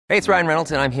Hey, it's Ryan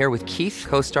Reynolds, and I'm here with Keith,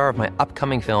 co-star of my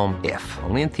upcoming film, If,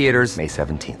 only in theaters May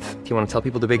 17th. Do you want to tell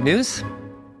people the big news?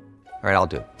 All right, I'll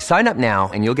do it. Sign up now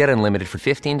and you'll get unlimited for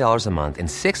 $15 a month and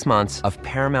 6 months of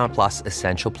Paramount Plus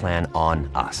Essential Plan on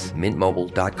us.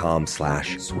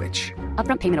 MintMobile.com/switch.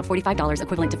 Upfront payment of $45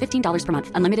 equivalent to $15 per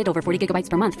month. Unlimited over 40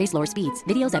 gigabytes per month. Face lower speeds.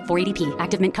 Videos at 480p.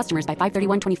 Active Mint customers by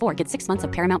 531.24 get 6 months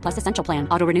of Paramount Plus Essential Plan.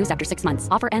 Auto renews after 6 months.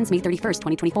 Offer ends May 31st,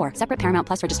 2024. Separate Paramount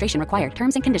Plus registration required.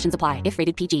 Terms and conditions apply if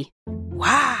rated PG.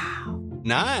 Wow.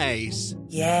 Nice.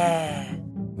 Yeah.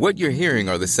 What you're hearing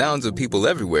are the sounds of people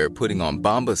everywhere putting on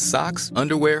Bombas socks,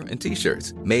 underwear, and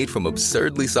T-shirts made from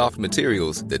absurdly soft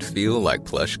materials that feel like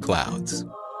plush clouds.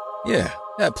 Yeah,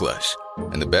 that plush.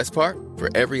 And the best part? For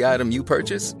every item you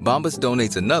purchase, Bombas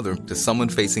donates another to someone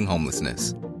facing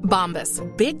homelessness. Bombas.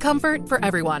 Big comfort for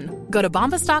everyone. Go to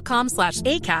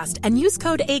bombas.com/ACAST and use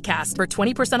code ACAST for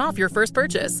 20% off your first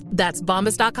purchase. That's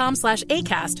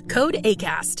bombas.com/ACAST. Code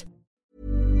ACAST.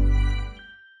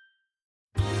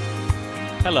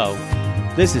 Hello,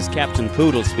 this is Captain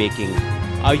Poodle speaking.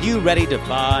 Are you ready to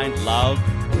find love?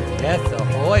 Yes,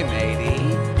 ahoy, matey.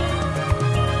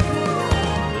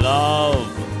 Love.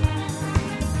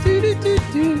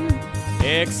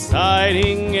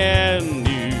 Exciting and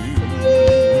new.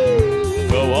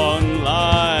 Go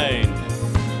online.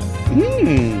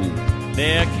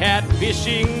 They're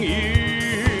catfishing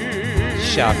you.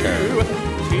 Shocker.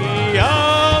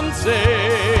 Fiancé.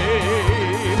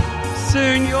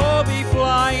 Soon you'll be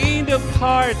flying to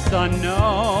parts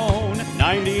unknown.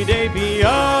 90-day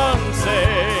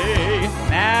fiancé.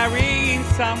 Marrying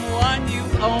someone you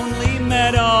only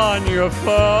met on your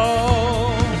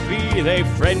phone. Be they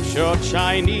French or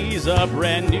Chinese, a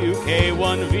brand new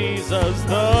K1 visa's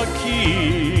the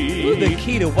key. Ooh, the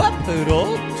key to what,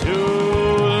 Poodle? To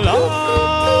love.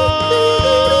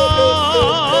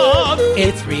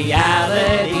 It's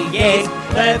reality, yes,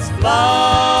 let's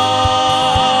love.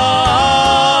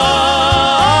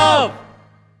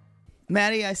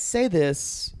 Maddie, I say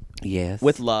this Yes.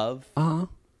 with love. Uh-huh.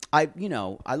 I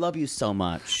love you so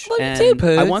much. Love you and too,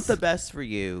 Poods. I want the best for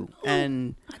you.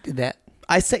 And I did that.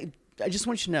 I just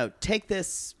want you to know, take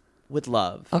this with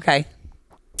love. Okay.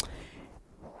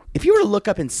 If you were to look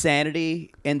up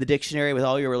insanity in the dictionary with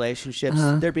all your relationships,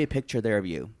 there'd be a picture there of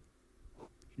you.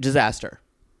 Disaster.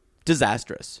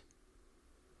 Disastrous.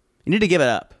 You need to give it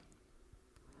up.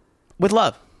 With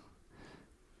love.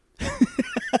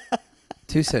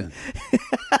 Too soon.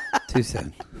 Too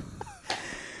soon.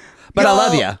 But I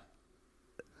love you.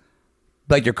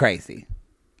 But you're crazy.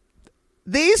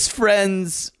 These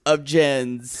friends of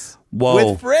Jen's.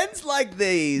 Whoa. With friends like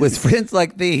these. With friends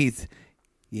like these,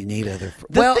 you need other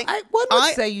friends. Well, one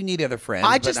would say you need other friends.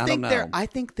 I just think don't know. I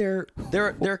think they're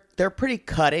pretty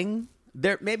cutting.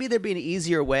 Maybe there'd be an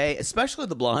easier way, especially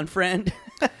the blonde friend.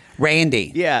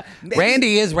 Randy. Yeah.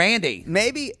 Randy is Randy.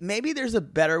 Maybe there's a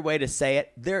better way to say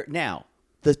it. Now,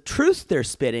 the truths they're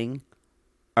spitting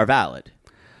are valid.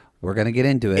 We're going to get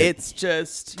into it. It's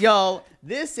just, y'all,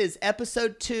 this is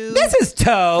episode 2. This is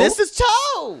Toe. This is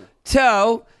Toe.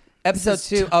 Toe. Episode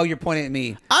 2. Oh, you're pointing at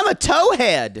me. I'm a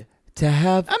towhead.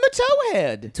 I'm a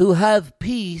towhead. To have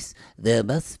peace, there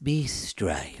must be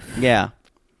strife. Yeah.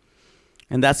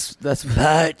 And that's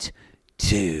Part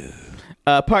 2.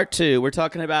 Part 2. We're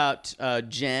talking about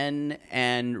Jen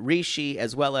and Rishi,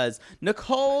 as well as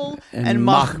Nicole and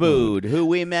Mahmoud, who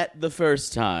we met the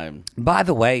first time. By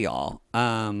the way, y'all,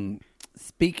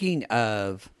 speaking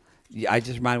of, I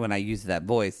just reminded when I used that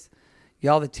voice,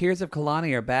 y'all, the Tears of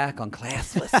Kalani are back on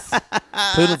Classless.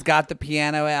 Poodle's got the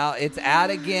piano out. It's out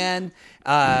again.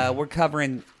 We're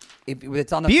covering,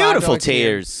 it's on the beautiful $5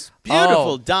 tears.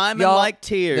 Beautiful diamond-like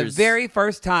tears. The very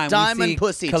first time Diamond we see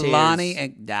pussy Kalani tears.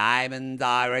 and diamonds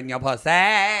are in your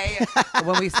pussy.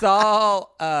 When we saw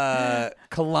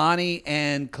Kalani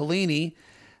and Kalini,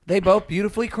 they both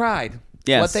beautifully cried.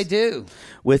 Yes. What they do.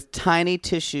 With tiny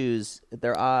tissues at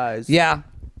their eyes. Yeah.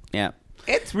 Yeah.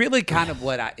 It's really kind of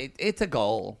what it's a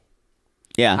goal.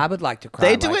 Yeah. I would like to cry.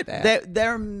 They do like it. that.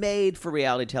 They're made for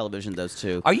reality television, those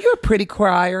two. Are you a pretty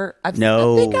crier?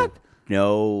 No.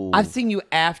 I've seen you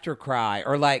after cry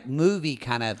or like movie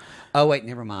kind of. Oh wait,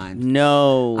 never mind.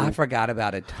 No, I forgot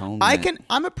about atonement.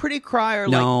 I'm a pretty crier.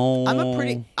 No,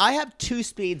 I have 2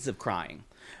 speeds of crying.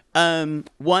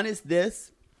 One is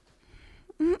this,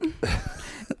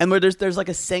 and where there's like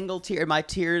a single tear. My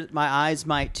eyes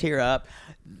might tear up.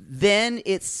 Then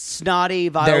it's snotty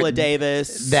Viola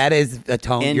Davis. That is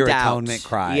your doubt. atonement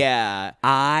cry. Yeah,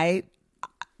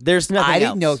 there's nothing. I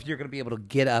didn't else. know if you're going to be able to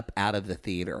get up out of the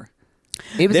theater.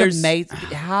 It was amazing.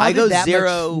 How I go did that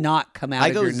zero. much not come out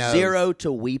of your nose? I go 0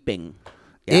 to weeping.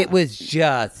 Yeah. It was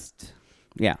just.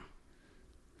 Yeah.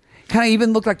 Kind of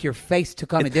even looked like your face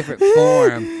took on a different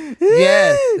form.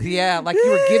 Yes, yeah, like you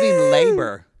were giving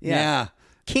labor. Yeah.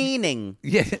 Keening.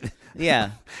 Yeah.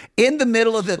 Yeah. In the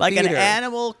middle of the Like theater. an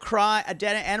animal a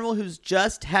dead animal who's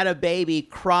just had a baby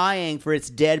crying for its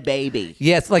dead baby.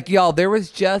 Yes, like y'all, there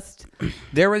was just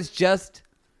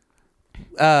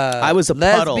I was a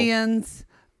puddle. lesbians,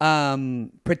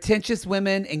 pretentious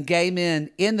women, and gay men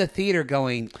in the theater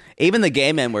going. Even the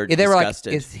gay men were They were like,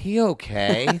 disgusted. "Is he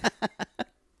okay?"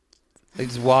 They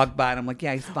just walked by, and I'm like,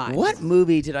 "Yeah, he's fine." What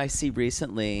movie did I see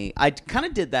recently? I kind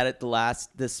of did that at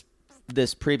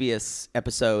this previous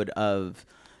episode of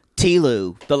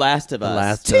T-Lou, The Last of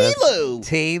Us. T-Lou!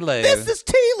 T-Lou. This is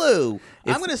T-Lou.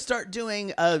 I'm going to start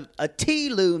doing a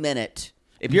T-Lou minute.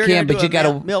 If you're going to do a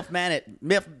MILF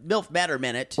Matter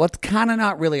minute. Well, it's kind of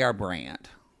not really our brand.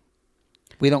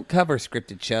 We don't cover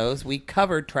scripted shows. We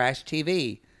cover trash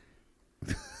TV.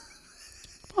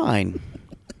 Fine.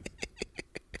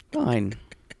 Fine.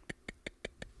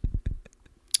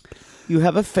 You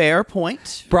have a fair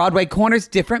point. Broadway Corner's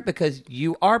different because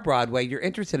you are Broadway. You're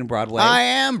interested in Broadway. I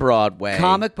am Broadway.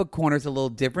 Comic Book Corner's a little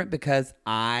different because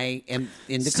I am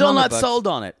into Still comic not books, sold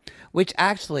on it. Which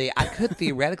actually, I could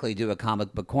theoretically do a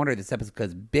Comic Book Corner this episode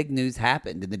because big news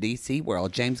happened in the DC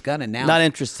world. James Gunn announced. Not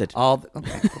interested. Okay,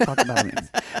 we'll talk about it.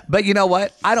 But you know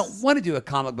what? I don't want to do a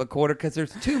Comic Book Corner because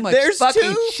there's too much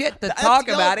fucking shit to talk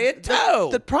about it too.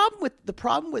 The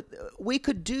problem with we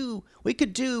could do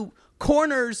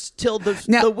corners till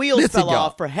the wheels listen, fell y'all.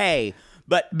 off for hay,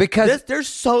 but Because- there's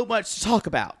so much to talk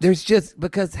about. There's just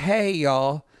because hey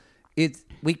y'all,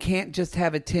 we can't just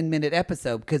have a 10-minute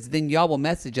episode because then y'all will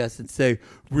message us and say,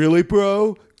 "Really,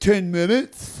 bro? 10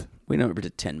 minutes?" We never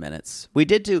did 10 minutes. We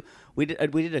did a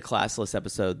classless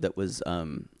episode that was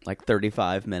like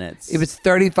 35 minutes. It was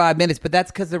 35 minutes, but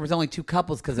that's because there was only 2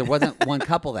 couples because there wasn't one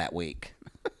couple that week.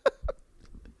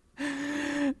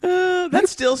 That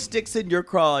still sticks in your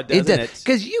craw, doesn't it?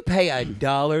 Because you pay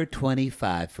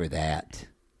 $1.25 for that.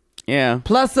 Yeah.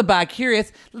 Plus the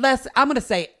bi-curious, I'm going to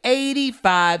say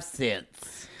 85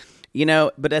 cents. You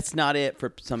know, but that's not it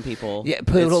for some people. Yeah,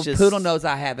 It's just- Poodle knows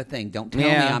I have a thing. Don't tell me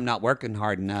Yeah. I'm not working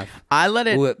hard enough. I let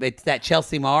it. Ooh, it's that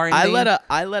Chelsea Marr in I me. let a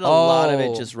lot of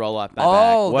it just roll off my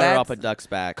back. Water off a duck's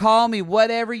back. Call me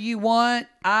whatever you want.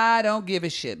 I don't give a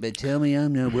shit. But tell me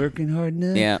I'm not working hard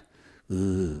enough. Yeah.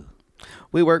 Ooh.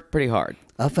 We work pretty hard.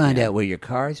 I'll find out where your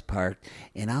car's parked,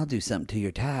 and I'll do something to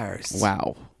your tires.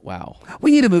 Wow.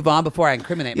 We need to move on before I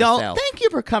incriminate Y'all, myself. thank you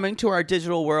for coming to our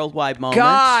digital worldwide moment.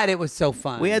 God, it was so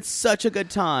fun. We had such a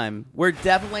good time. We're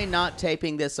definitely not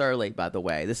taping this early, by the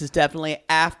way. This is definitely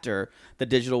after the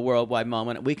digital worldwide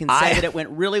moment. We can say that it went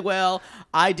really well.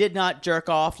 I did not jerk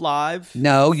off live.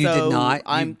 No, you did not.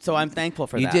 I'm thankful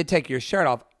for You that. did take your shirt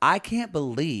off. I can't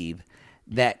believe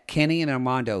that Kenny and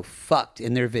Armando fucked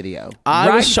in their video.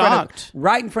 I was shocked.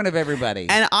 Right in front of everybody.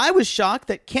 And I was shocked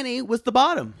that Kenny was the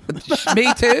bottom.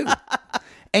 Me too.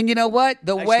 And you know what?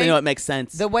 Actually, it makes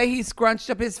sense. The way he scrunched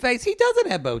up his face, he doesn't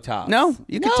have Botox. No,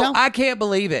 you can tell. I can't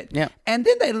believe it. Yeah. And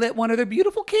then they lit one of their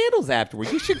beautiful candles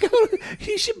afterwards. You should go.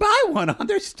 You should buy one on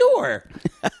their store.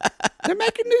 They're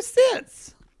making new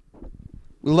sense.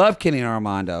 Love Kenny and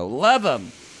Armando. Love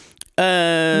them.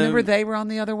 Remember they were on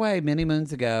The Other Way many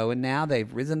moons ago, and now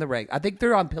they've risen the rank. I think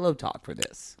they're on Pillow Talk for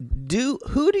this.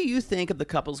 Who do you think of the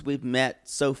couples we've met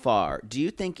so far? Do you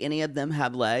think any of them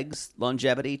have legs,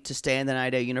 longevity to stay in the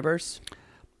Night universe?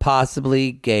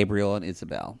 Possibly Gabriel and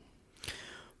Isabel.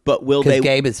 But will they? Because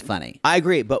Gabe is funny. I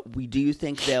agree, but do you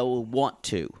think they'll want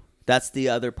to? That's the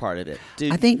other part of it.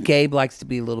 I think Gabe likes to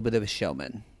be a little bit of a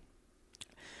showman.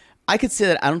 I could say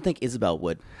that. I don't think Isabel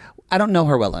would. I don't know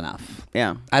her well enough.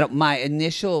 Yeah. My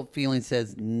initial feeling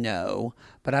says no,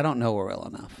 but I don't know her well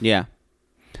enough. Yeah.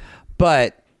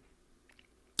 But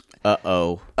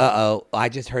Uh-oh. I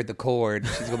just heard the chord.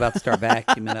 She's about to start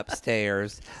vacuuming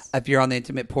upstairs. If you're on the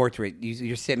intimate portrait,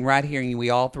 you're sitting right here, and we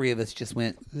all three of us just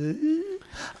went.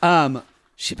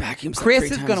 She vacuums. Chris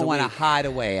like is going to want to hide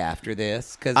away after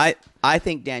this because I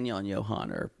think Daniel and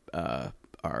Johan are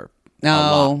No.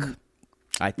 a lock.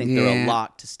 I think they're Yeah. a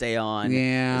lock to stay on.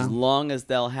 Yeah. As long as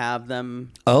they'll have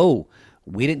them. Oh,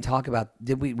 we didn't talk about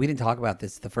we didn't talk about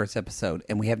this the first episode,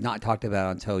 and we have not talked about it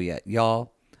on Toe yet.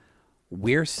 Y'all,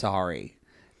 we're sorry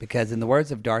because in the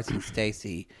words of Darcy and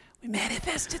Stacy, we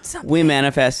manifested something. We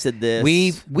manifested this.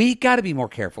 We got to be more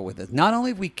careful with this. Not only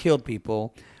have we killed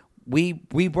people, we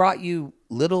brought you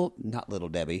Mother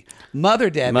Debbie. Mother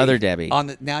Debbie.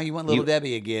 Now you want Little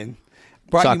Debbie again.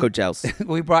 Choco gels.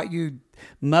 We brought you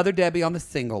Mother Debbie on The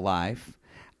Single Life.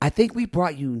 I think we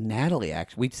brought you Natalie,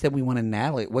 actually. We said we wanted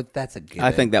Natalie. That's a given.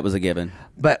 I think that was a given.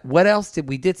 But what else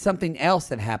we did something else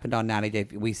that happened on 90 Day.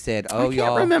 We said, I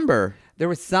can't remember. There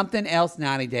was something else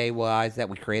 90 Day wise that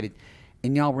we created.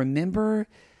 And y'all remember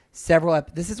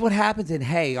this is what happens in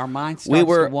Hey, our minds starts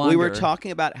to wonder. We were talking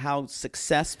about how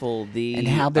successful the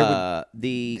tell-all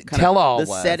the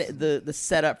was. the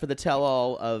setup for the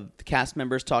tell-all of the cast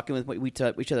members talking with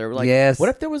each other. We're like, Yes. what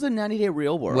if there was a 90-day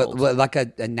real world? Like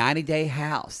a 90 Day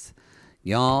house.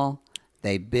 Y'all,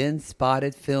 they've been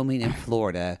spotted filming in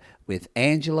Florida with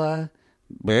Angela,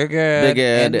 Big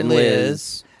Ed, and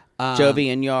Liz.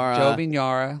 Jovi and Yara.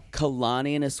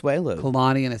 Kalani and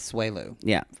Asuelu.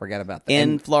 Yeah. Forget about that.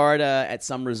 In Florida at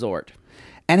some resort.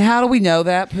 And how do we know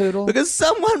that, Poodle? Because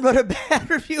someone wrote a bad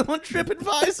review on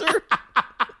TripAdvisor.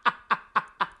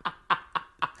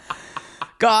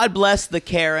 God bless the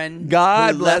Karen.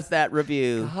 God who bless left that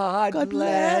review. God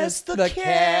bless the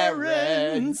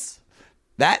Karens.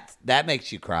 That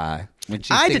makes you cry when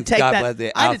she I had sings to take God that. bless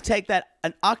the I had to take that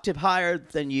an octave higher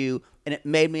than you, and it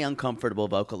made me uncomfortable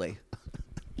vocally.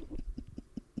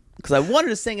 Because I wanted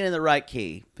to sing it in the right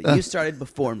key, but you started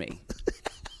before me.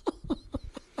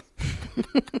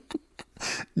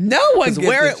 No one Because gives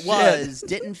where a it shit. was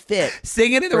didn't fit.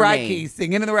 Sing it in the for right me. key.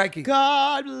 Sing it in the right key.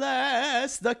 God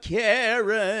bless the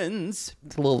Karens.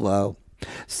 It's a little low.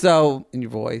 So, in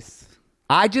your voice.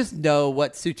 I just know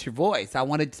what suits your voice. I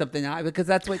wanted something because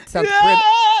that's what sounds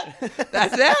pretty.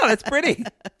 That's pretty.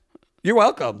 You're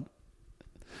welcome.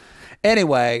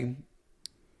 Anyway,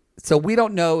 so we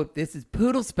don't know if this is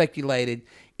Poodle speculated.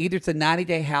 Either it's a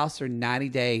 90-day house or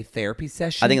 90-day therapy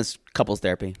session. I think it's couples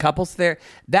therapy. Couples therapy.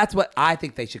 That's what I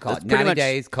think they should call That's it. pretty 90 much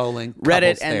days, Reddit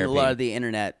couples and therapy. a lot of the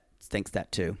internet thinks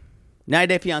that too. 90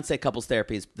 Day Fiance couples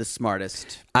therapy is the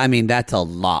smartest. I mean, that's a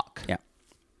lock. Yeah.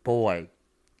 Boy.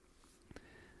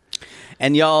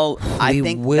 And y'all, I We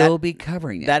think will that, be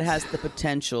covering it. that has the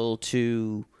potential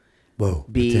to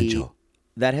be potential.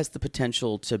 That has the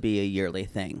potential to be a yearly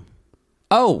thing.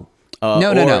 Oh. Or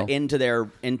No. into their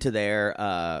and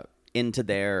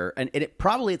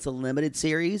it's a limited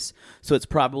series, so it's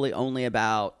probably only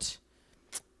about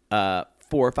 4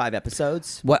 or 5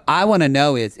 episodes. What I want to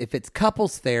know is if it's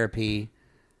couples therapy,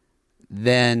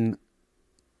 then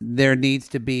there needs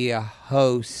to be a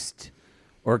host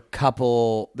or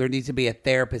couple. There needs to be a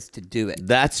therapist to do it.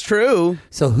 That's true.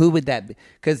 So who would that be?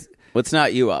 Because Well, it's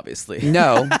not you, obviously.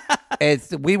 no,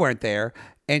 we weren't there.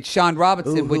 And Sean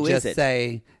Robinson Who would is just it?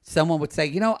 say, someone would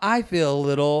say, I feel a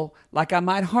little like I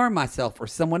might harm myself or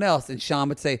someone else. And Sean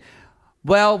would say,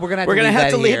 well, we're going to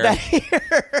have to leave that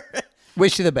here.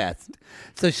 Wish you the best.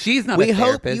 So she's not a We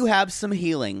therapist. hope you have some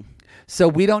healing. So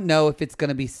we don't know if it's going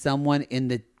to be someone in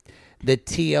the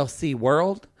TLC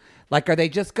world. Like, are they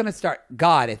just going to start?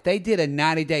 God, if they did a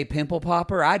 90-day pimple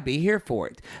popper, I'd be here for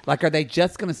it. Like, are they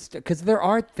just going to? Because there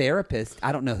are therapists.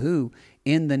 I don't know who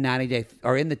in the 90-day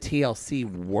or in the TLC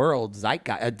world,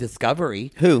 Zeitgeist,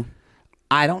 Discovery. Who?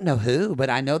 I don't know who, but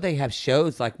I know they have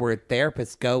shows like where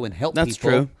therapists go and help That's people.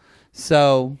 true.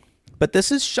 So, But this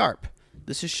is sharp.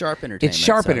 This is sharp entertainment. it's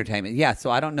sharp so- entertainment. Yeah.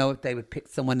 So I don't know if they would pick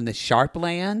someone in the sharp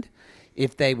land.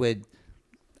 If they would.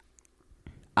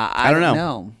 I don't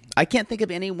know. I can't think of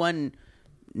anyone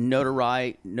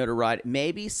notoriety.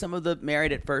 Maybe some of the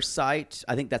Married at First Sight.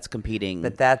 I think that's competing.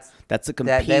 But that's a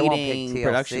they won't pick competing TLC.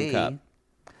 production cup.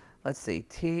 Let's see,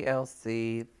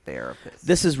 TLC therapist.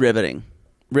 This is riveting.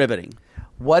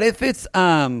 What if it's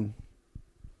Dr.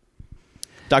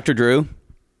 Drew?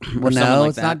 Well, someone no, like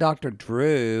it's that. not Dr.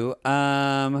 Drew.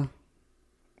 Aren't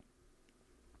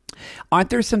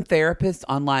there some therapists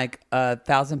on like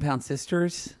 1,000-Pound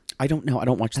Sisters? I don't know. I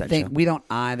don't watch that I think show. we don't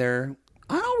either.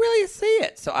 I don't really see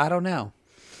it, so I don't know.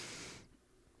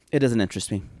 It doesn't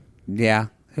interest me. Yeah,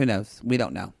 who knows? We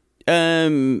don't know.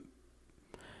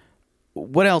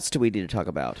 What else do we need to talk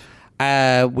about?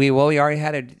 We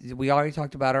already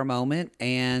talked about our moment,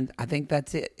 and I think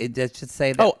that's it. Let's just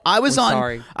say that. Oh, I was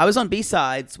sorry. on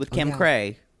B-Sides with Kim yeah.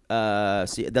 Cray. So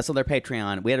that's on their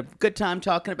Patreon. We had a good time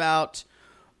talking about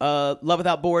Love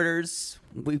Without Borders.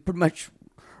 We pretty much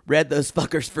read those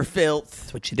fuckers for filth.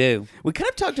 That's what you do. We kind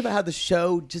of talked about how the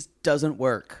show just doesn't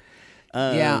work.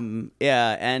 Yeah,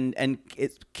 and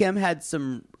Kim had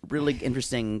some really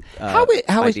interesting How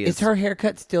ideas. is her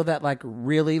haircut still that like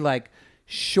really like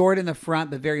short in the front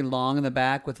but very long in the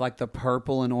back with like the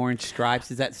purple and orange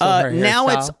stripes? Is that still her hairstyle? Now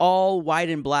it's all white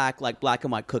and black, like Black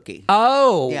and White Cookie.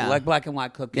 Oh, Yeah. like Black and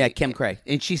White Cookie. Yeah, Kim Cray.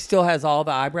 And she still has all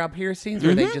the eyebrow piercings,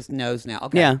 or are they just nose now?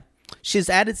 Okay. Yeah. She's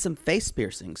added some face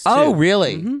piercings, too. Oh,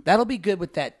 really? That'll be good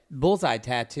with that bullseye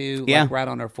tattoo Yeah. like right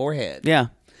on her forehead. Yeah.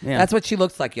 That's what she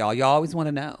looks like, y'all. Y'all always want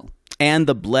to know. And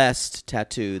the blessed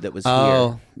tattoo that was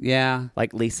Oh, here. yeah.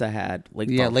 Like Lisa had.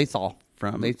 Yeah, Lisa.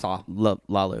 From Lisa.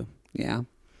 Lalu. Yeah.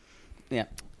 Yeah.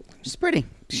 She's pretty.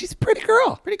 She's a pretty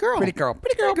girl. Pretty girl. Pretty girl.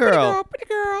 Pretty girl. Pretty girl. Pretty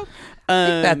girl. I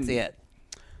think that's it.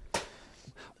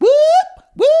 Whoop,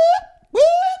 whoop, whoop.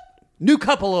 New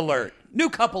couple alert. New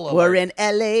couple alert. We're in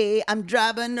L.A. I'm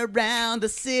driving around the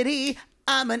city.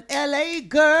 I'm an L.A.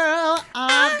 girl.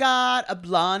 I got a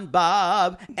blonde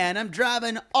bob, and I'm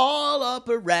driving all up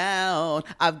around.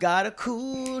 I've got a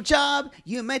cool job.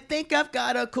 You may think I've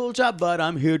got a cool job, but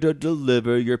I'm here to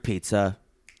deliver your pizza.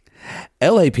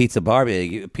 L.A. Pizza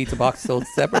Barbie, pizza box sold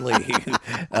separately,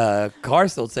 car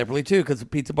sold separately too, because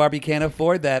Pizza Barbie can't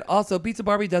afford that. Also, Pizza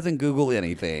Barbie doesn't Google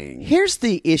anything. Here's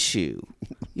the issue,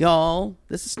 y'all.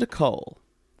 This is Nicole.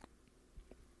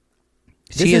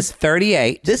 She is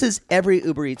 38. This is every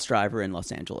Uber Eats driver in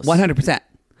Los Angeles. 100%.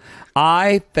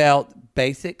 I felt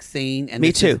basic seen. And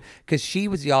Me too. Because she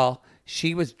was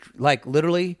like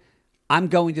literally, I'm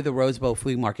going to the Rose Bowl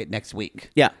flea market next week.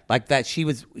 Yeah. Like that. She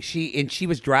was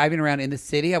driving around in the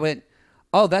city. I went,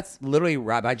 oh, that's literally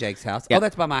right by Jake's house. Yeah. Oh,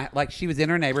 that's by my, like she was in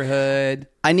her neighborhood.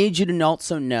 I need you to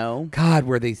also know. God,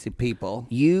 were these people?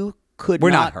 You could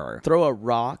We're not not her. throw a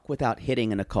rock without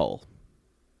hitting a Nicole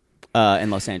in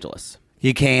Los Angeles.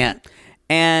 You can't.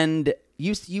 And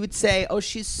you would say, oh,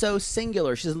 she's so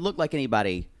singular. She doesn't look like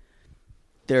anybody.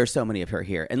 There are so many of her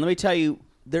here. And let me tell you,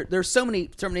 there's so many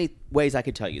ways I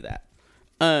could tell you that.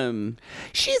 So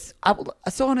I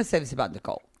want to say this about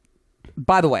Nicole.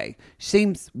 By the way,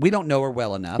 we don't know her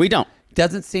well enough. We don't.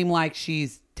 Doesn't seem like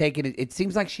she's taken it. It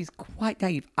seems like she's quite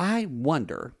naive. I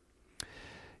wonder.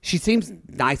 She seems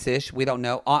nice-ish. We don't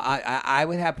know. I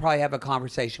would probably have a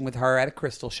conversation with her at a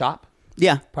crystal shop.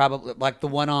 Yeah. Probably like the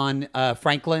one on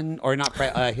Franklin or not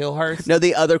Hillhurst. No,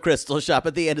 the other crystal shop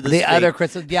at the end of the street. The other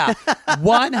crystal. Yeah.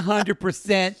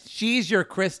 100%. She's your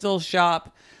crystal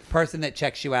shop person that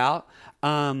checks you out.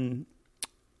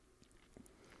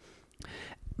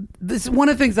 This is one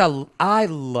of the things I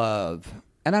love,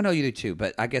 and I know you do too,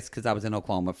 but I guess because I was in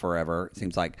Oklahoma forever, it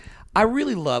seems like I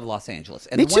really love Los Angeles.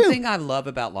 And Me the one too. thing I love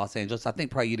about Los Angeles, I think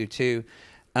probably you do too,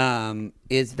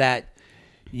 is that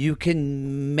you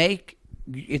can make.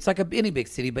 It's like any big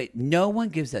city, but no one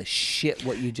gives a shit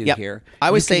what you do Yep. here. I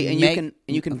would You say, can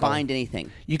you can find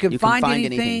anything. You can find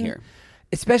anything here.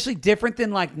 Especially different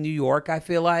than like New York, I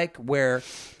feel like, where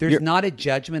there's not a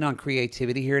judgment on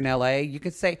creativity here in LA. You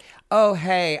could say, oh,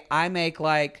 hey, I make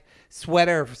like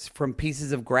sweaters from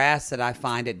pieces of grass that I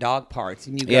find at dog parks.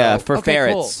 And you go, Yeah, for okay,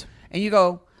 ferrets. cool. And you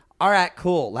go, all right,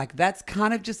 cool. Like that's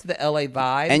kind of just the LA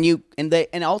vibe.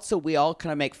 And also we all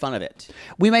kind of make fun of it.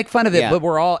 We make fun of it, Yeah. but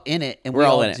we're all in it and we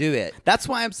all in do it. That's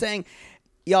why I'm saying,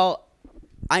 y'all,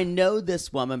 I know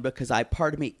this woman because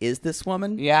part of me is this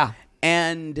woman. Yeah.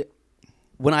 And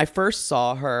when I first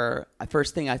saw her,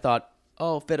 first thing I thought,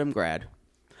 oh, FITM grad.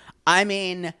 I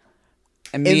mean,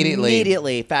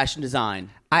 immediately fashion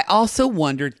design. I also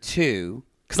wondered too,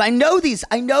 because I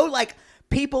know like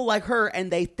people like her, and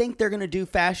they think they're going to do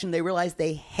fashion. They realize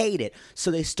they hate it,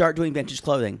 so they start doing vintage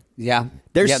clothing. yeah,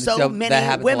 There's yeah, so that many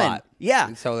happens a women. lot.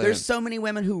 Yeah, So there's so many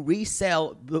women who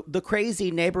resell. The crazy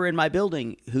neighbor in my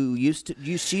building who used to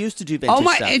do vintage Oh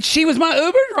my! stuff. And she was my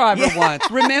Uber driver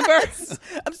once. Remember? That's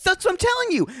what I'm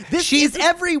telling you. This is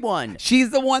everyone.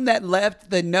 She's the one that left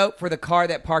the note for the car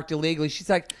that parked illegally. She's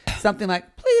like something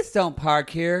like, "Please don't park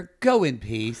here. Go in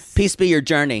peace. Peace be your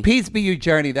journey. Peace be your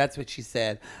journey." That's what she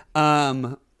said.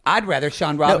 I'd rather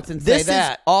Sean Robinson say this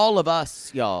that. is all of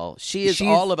us, y'all. She's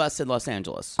all of us in Los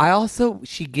Angeles.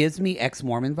 She gives me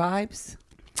ex-Mormon vibes.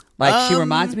 Like she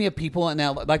reminds me of people in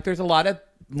LA. Like there's a lot of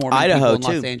Mormon Idaho, people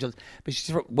in Los too. Angeles,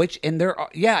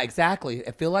 but yeah, exactly.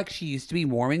 I feel like she used to be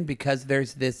Mormon because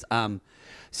there's this.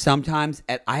 Sometimes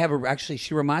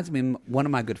she reminds me of one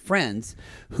of my good friends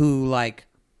who like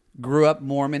grew up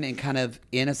Mormon and kind of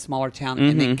in a smaller town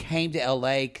and then came to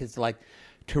LA because like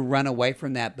to run away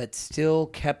from that, but still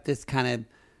kept this kind of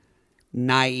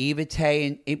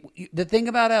naivete. And the thing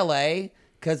about LA,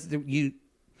 because you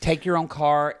take your own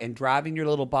car and drive in your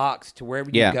little box to wherever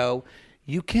you go,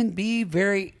 you can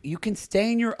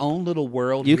stay in your own little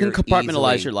world. You can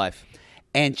compartmentalize easily. your life.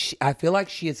 And I feel like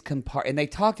she is and they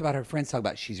talked about her friends talk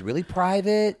about she's really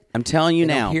private. I'm telling you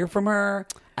They now. don't hear from her.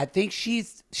 I think she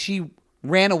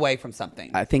ran away from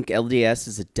something. I think LDS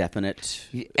is a definite.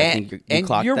 And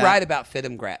you're right about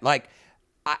FITM grad. Like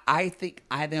I think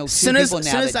I know two people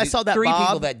now. Soon as I saw that three Bob,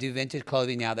 people that do vintage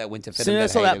clothing now that went to FITM. As soon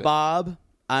as I saw that Bob,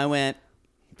 I went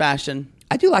fashion.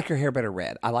 I do like her hair better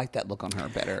red. I like that look on her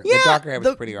better. Yeah, the darker hair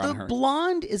was prettier on her. The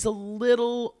blonde is a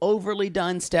little overly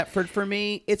done Stepford for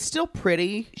me. It's still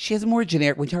pretty. She has a more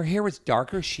generic. When her hair was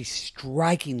darker, she's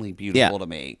strikingly beautiful to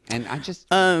me. And I just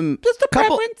a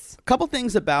couple, preference. Couple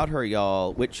things about her,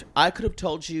 y'all, which I could have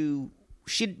told you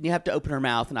she didn't have to open her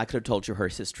mouth, and I could have told you her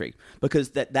history,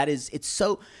 because that is, it's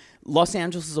so. Los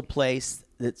Angeles is a place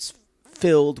that's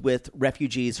filled with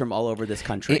refugees from all over this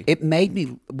country. It made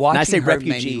me watching and I say her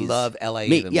refugees, made me love LA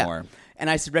even more. And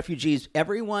I said refugees.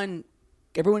 Everyone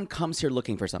comes here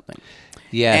looking for something.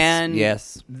 Yes, and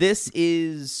yes. This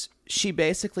is. She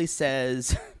basically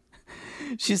says,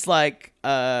 she's like,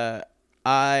 but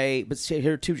she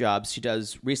her 2 jobs. She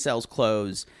resells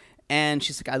clothes. And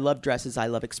she's like, I love dresses. I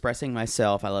love expressing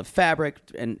myself. I love fabric.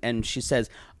 And she says,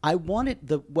 I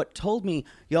wanted what told me,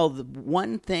 y'all, the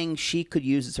one thing she could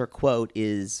use as her quote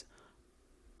is,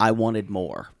 I wanted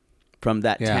more from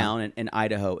that town in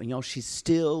Idaho. And y'all, she's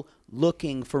still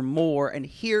looking for more. And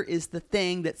here is the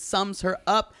thing that sums her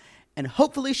up. And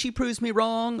hopefully she proves me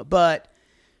wrong. But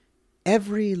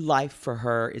every life for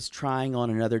her is trying on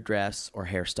another dress or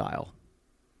hairstyle.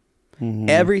 Mm-hmm.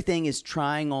 Everything is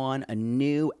trying on a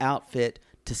new outfit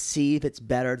to see if it's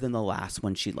better than the last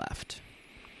one she left.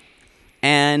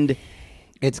 And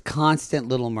it's constant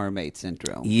Little Mermaid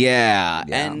syndrome. Yeah.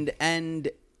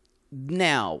 And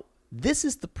now this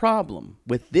is the problem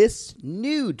with this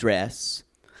new dress,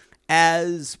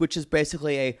 which is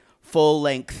basically a full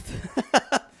length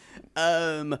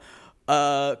covering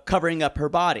up her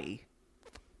body.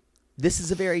 This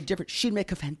is a very different. She'd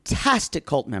make a fantastic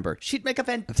cult member. She'd make a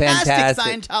fantastic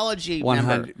Scientology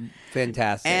member.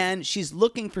 Fantastic. And she's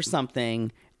looking for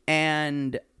something.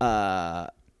 And I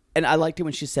liked it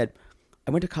when she said,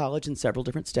 I went to college in several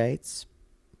different states.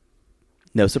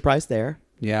 No surprise there.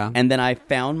 Yeah. And then I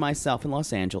found myself in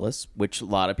Los Angeles, which a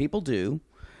lot of people do.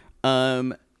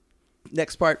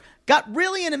 Next part. Got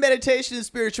really into meditation and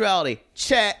spirituality.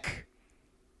 Check.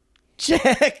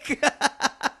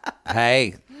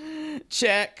 Hey.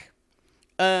 Check.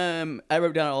 I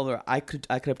wrote down all the. I could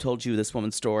have told you this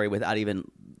woman's story without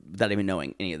even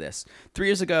knowing any of this. 3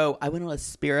 years ago, I went on a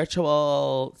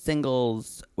spiritual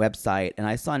singles website and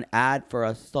I saw an ad for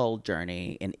a soul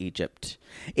journey in Egypt.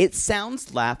 It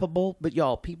sounds laughable, but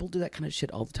y'all, people do that kind of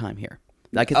shit all the time here.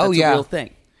 Like that's a real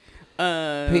thing.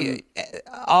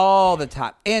 All the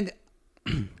time, and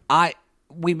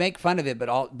we make fun of it,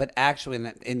 but actually,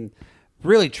 in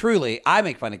really, truly, I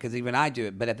make fun of it because even I do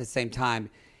it. But at the same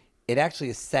time, it actually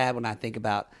is sad when I think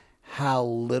about how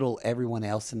little everyone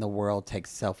else in the world takes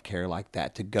self-care like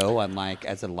that to go on, like,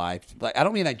 as a life. Like, I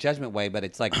don't mean that judgment way, but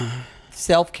it's like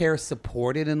self-care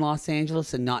supported in Los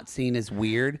Angeles and not seen as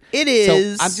weird. It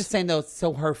is. So I'm just saying, though,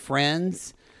 so her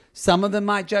friends, some of them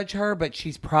might judge her, but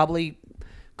she's probably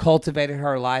cultivated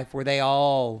her life where they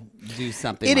all do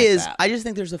something like that. I just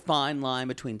think there's a fine line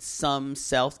between some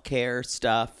self-care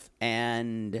stuff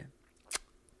and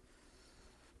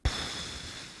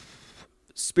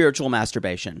spiritual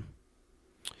masturbation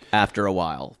after a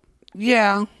while.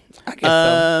 Yeah, I guess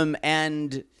so.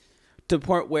 And to the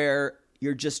point where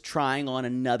you're just trying on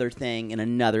another thing and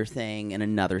another thing and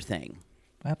another thing.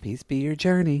 Well, peace be your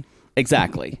journey.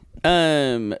 Exactly.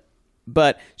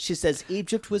 But she says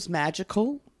Egypt was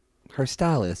magical. Her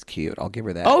style is cute. I'll give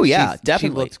her that. Oh, yeah,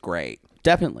 definitely. She looks great.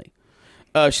 Definitely.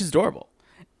 She's adorable.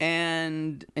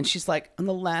 And she's like, on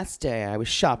the last day, I was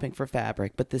shopping for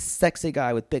fabric, but this sexy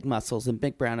guy with big muscles and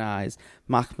big brown eyes,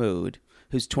 Mahmoud,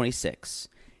 who's 26,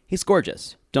 he's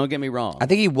gorgeous. Don't get me wrong. I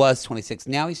think he was 26.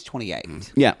 Now he's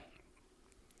 28. Yeah.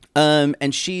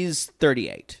 And she's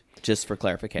 38, just for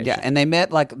clarification. Yeah, and they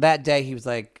met, like, that day. He was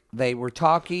like, they were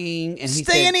talking, and he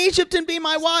Stay said, in Egypt and be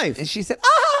my wife. And she said,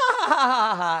 ah, ha, ha,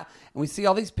 ha, ha. And we see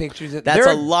all these pictures. That's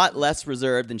a lot less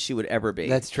reserved than she would ever be.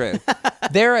 That's true.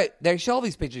 They show all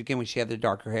these pictures again when she had the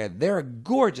darker hair. They're a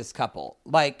gorgeous couple.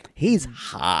 Like, he's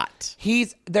hot.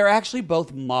 They're actually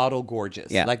both model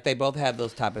gorgeous. Yeah. Like, they both have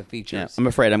those type of features. Yeah. I'm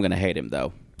afraid I'm going to hate him,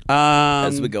 though,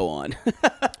 as we go on.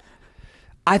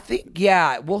 I think,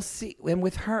 yeah, we'll see. And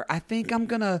with her, I think I'm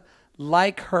going to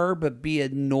like her but be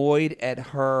annoyed at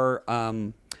her.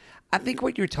 I think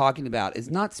what you're talking about is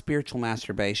not spiritual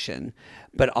masturbation,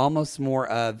 but almost more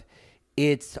of,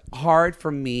 it's hard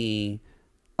for me.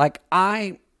 Like,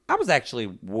 I was actually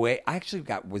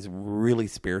was really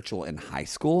spiritual in high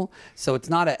school, so it's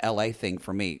not a LA thing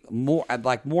for me. More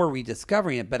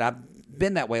rediscovering it, but I've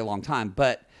been that way a long time.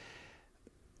 But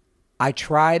I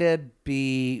try to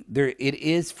be there. It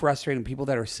is frustrating, people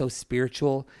that are so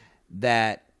spiritual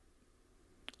that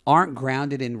aren't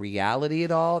grounded in reality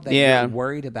at all, that you're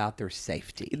worried about their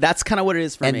safety. That's kind of what it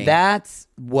is for me. And that's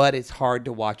what is hard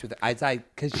to watch with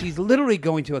because she's literally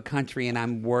going to a country and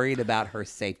I'm worried about her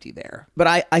safety there.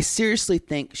 But I seriously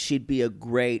think she'd be a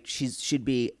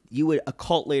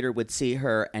cult leader would see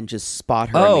her and just spot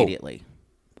her immediately.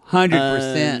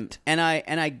 100%. And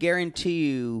I guarantee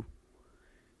you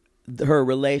her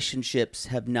relationships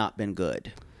have not been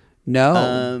good.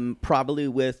 No. Probably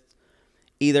with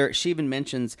either. She even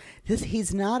mentions this.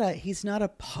 He's not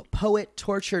a poet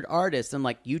tortured artist. I'm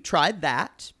like, you tried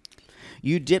that.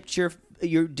 You dipped your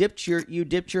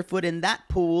foot in that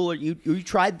pool, or you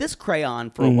tried this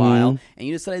crayon for a while, and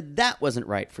you decided that wasn't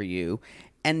right for you.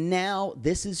 And now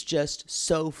this is just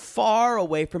so far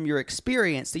away from your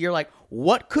experience that you're like,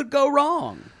 what could go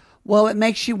wrong? Well, it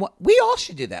makes you. We all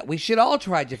should do that. We should all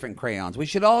try different crayons. We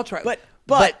should all try.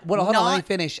 But hold on, let me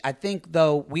finish. I think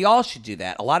though we all should do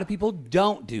that. A lot of people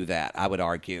don't do that, I would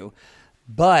argue.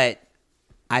 But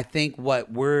I think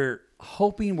what we're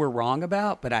hoping we're wrong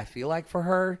about, but I feel like for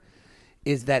her,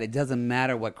 is that it doesn't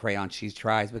matter what crayon she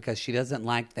tries because she doesn't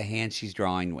like the hand she's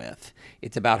drawing with.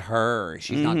 It's about her.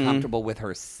 She's not comfortable with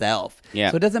herself. Yeah.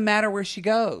 So it doesn't matter where she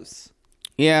goes.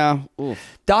 Yeah.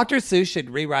 Oof. Dr. Seuss should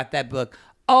rewrite that book.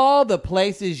 All the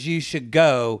places you should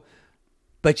go,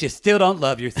 but you still don't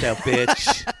love yourself,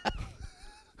 bitch.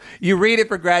 You read it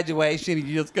for graduation and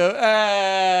you just go,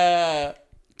 ah.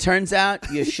 Turns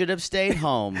out you should have stayed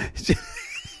home.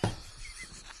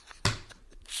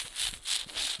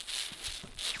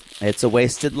 It's a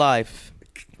wasted life.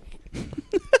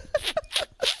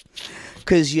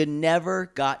 Because you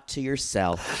never got to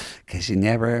yourself. Because you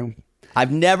never...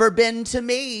 I've never been to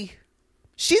me.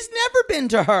 She's never been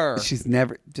to her. She's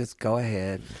never... Just go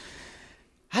ahead.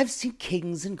 I've seen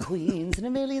kings and queens and a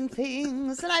million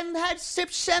things, and I've had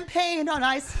sipped champagne on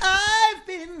ice. I've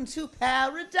been to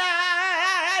paradise.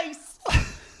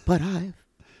 But I've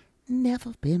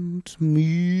never been to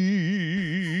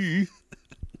me.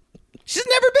 She's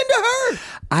never been to her.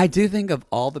 I do think of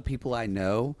all the people I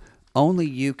know, only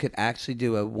you could actually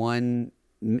do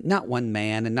not one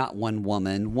man and not one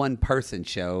woman, one person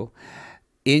show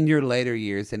in your later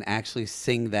years and actually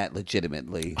sing that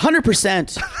legitimately.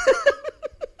 100%.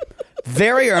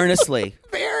 Very earnestly.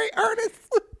 Very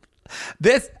earnestly.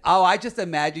 I just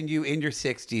imagine you in your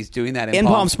 60s doing that in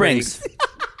Palm Springs.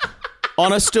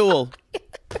 On a stool.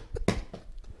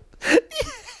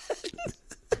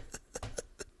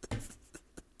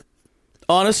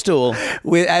 On a stool.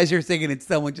 As you're singing it,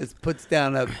 someone just puts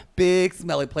down a big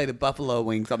smelly plate of buffalo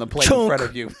wings on the plate in front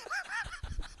of you.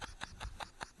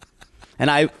 And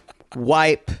I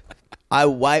wipe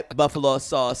buffalo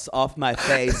sauce off my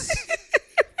face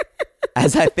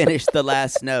as I finish the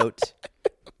last note.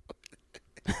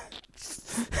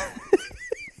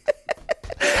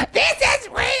 This is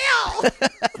real!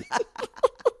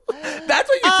 That's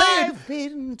what you're saying. I've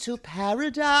been to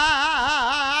paradise.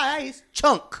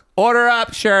 Chunk. Order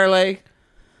up, Shirley.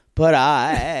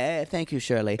 Thank you,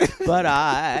 Shirley. But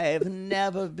I've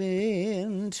never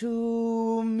been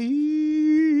to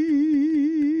me.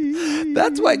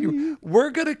 That's what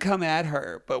we're going to come at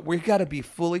her, but we got to be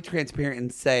fully transparent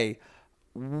and say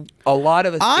a lot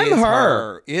of us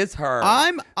is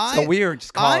her. So we are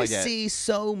just calling it. I see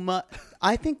so much.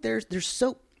 I think there's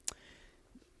so...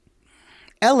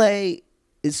 L.A.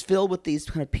 is filled with these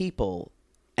kind of people,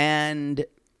 and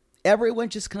everyone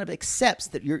just kind of accepts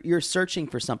that you're searching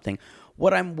for something.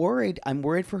 What I'm worried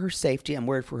for her safety. I'm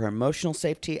worried for her emotional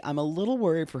safety. I'm a little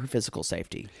worried for her physical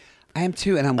safety. I am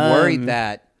too, and I'm worried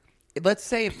that, let's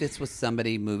say if this was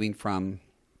somebody moving from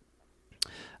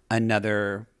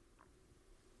another,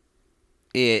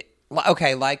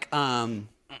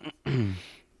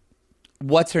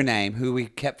 what's her name, who we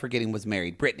kept forgetting was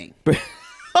married, Brittany.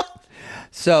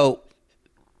 So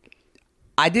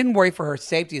I didn't worry for her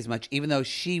safety as much, even though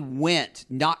she went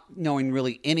not knowing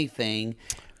really anything,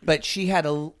 but she had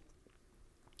her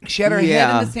head in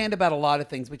the sand about a lot of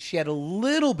things, but she had a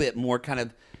little bit more kind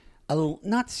of,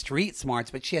 not street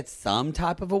smarts, but she had some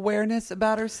type of awareness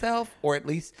about herself, or at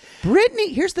least...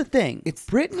 Brittany, here's the thing.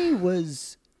 Brittany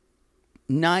was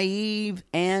naive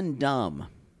and dumb.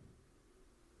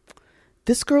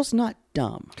 This girl's not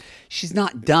dumb. She's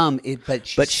not dumb, but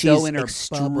she's so in her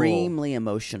extremely bubble.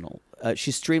 Emotional.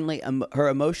 Her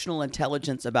emotional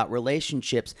intelligence about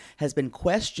relationships has been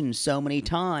questioned so many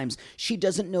times. She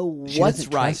doesn't know what's she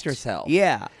doesn't right. Trust herself.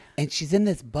 Yeah, and she's in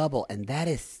this bubble, and that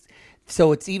is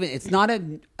so. It's not a.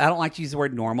 I don't like to use the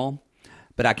word normal,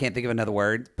 but I can't think of another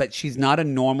word. But she's not a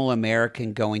normal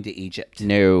American going to Egypt.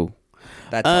 No,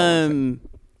 that's all.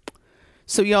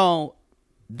 So y'all.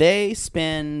 They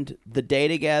spend the day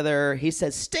together. He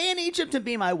says, stay in Egypt and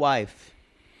be my wife.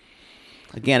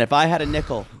 Again, if I had a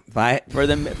nickel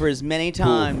for as many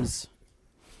times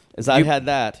as I've had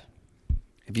that.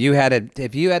 If you had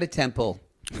a temple,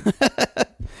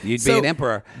 you'd be an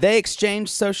emperor. They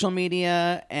exchanged social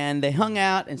media and they hung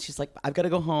out, and she's like, I've got to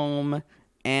go home.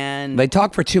 And they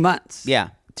talked for 2 months. Yeah.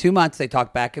 2 months they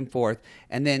talked back and forth.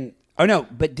 And then Oh, no,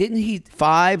 but didn't he...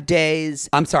 5 days.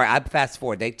 I'm sorry, I fast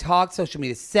forward. They talked social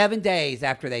media 7 days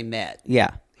after they met.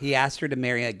 Yeah. He asked her to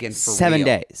marry again for 7 real.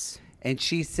 days. And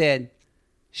she said,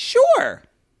 sure.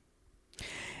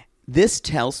 This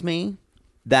tells me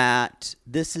that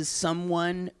this is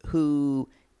someone who...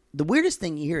 The weirdest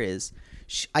thing here is,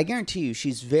 I guarantee you,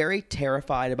 she's very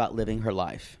terrified about living her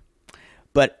life.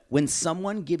 But when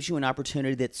someone gives you an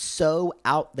opportunity that's so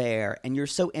out there and you're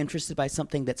so interested by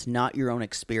something that's not your own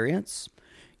experience,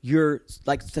 you're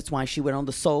like, that's why she went on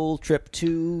the soul trip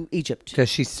to Egypt. Because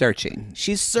she's searching.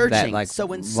 She's searching. So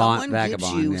when someone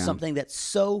gives you something that's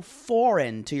so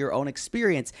foreign to your own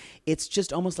experience, it's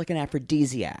just almost like an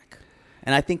aphrodisiac.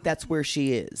 And I think that's where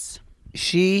she is.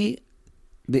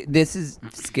 This is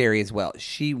scary as well.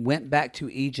 She went back to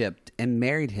Egypt and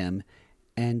married him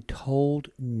and told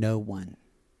no one.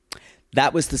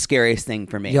 That was the scariest thing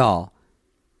for me. Y'all,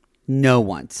 no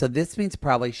one. So this means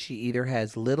probably she either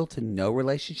has little to no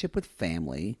relationship with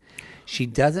family. She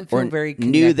doesn't feel very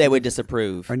connected. Knew they would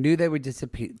disapprove. Or knew they would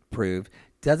disapprove.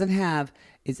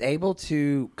 Is able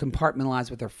to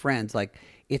compartmentalize with her friends. Like,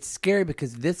 it's scary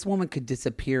because this woman could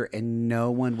disappear and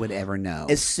no one would ever know.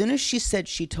 As soon as she said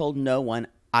she told no one,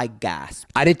 I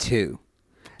gasped. I did too.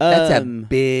 That's a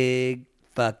big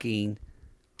fucking...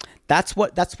 That's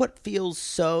what feels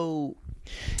so...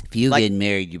 If you get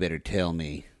married, you better tell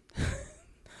me.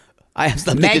 I have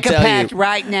something Make to tell you. Make a pact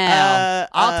right now.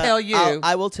 I'll tell you.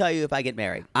 I will tell you if I get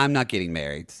married. I'm not getting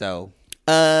married, so...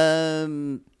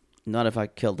 Not if I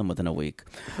killed him within a week.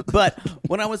 But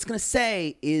what I was going to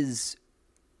say is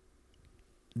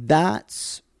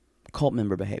that's cult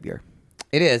member behavior.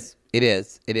 It is. It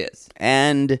is. It is.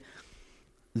 And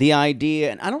the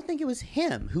idea, and I don't think it was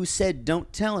him who said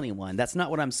don't tell anyone. That's not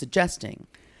what I'm suggesting.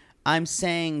 I'm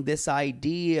saying this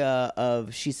idea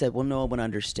of, she said, well, no one would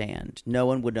understand. No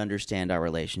one would understand our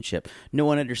relationship. No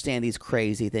one would understand these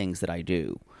crazy things that I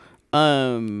do.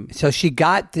 So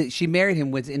she married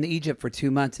him, was in Egypt for 2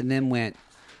 months, and then went,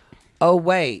 oh,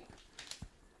 wait,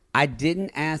 I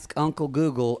didn't ask Uncle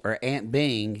Google or Aunt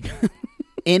Bing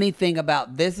anything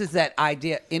about, this is that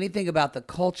idea, anything about the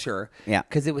culture. Yeah.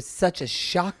 Because it was such a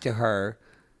shock to her.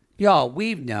 Y'all,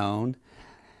 we've known.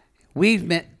 We've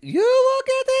met, you will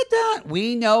get it done.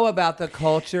 We know about the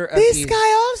culture of this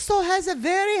guy also has a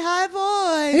very high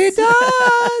voice. He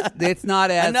does. It's not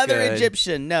as Another good.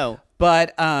 Egyptian, no.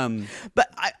 But I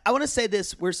want to say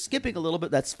this. We're skipping a little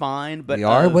bit. That's fine. But we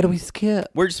are. What do we skip?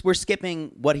 We're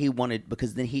skipping what he wanted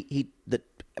because then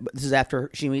this is after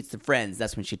she meets the friends.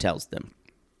 That's when she tells them.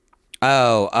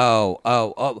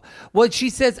 Oh. Well,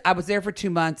 she says I was there for 2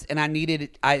 months and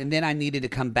then I needed to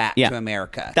come back to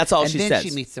America. That's all and she then says. She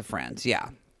meets the friends. Yeah.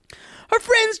 Her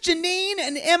friends Janine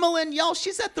and Emmeline, y'all.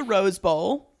 She's at the Rose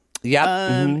Bowl.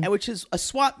 Yep. Which is a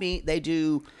swap meet. They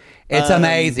do. It's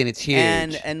amazing. It's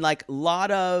huge. And like a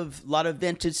lot of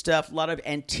vintage stuff, a lot of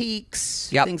antiques,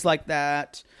 things like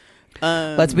that.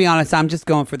 Let's be honest. I'm just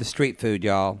going for the street food,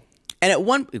 y'all. And at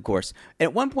one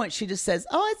point, she just says,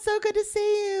 "Oh, it's so good to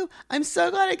see you. I'm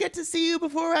so glad I get to see you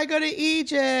before I go to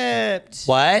Egypt."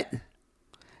 What?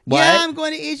 Yeah, I'm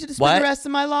going to Egypt to spend the rest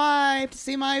of my life to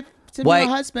see my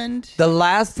husband. The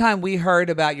last time we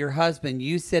heard about your husband,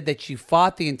 you said that you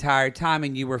fought the entire time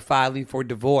and you were filing for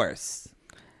divorce.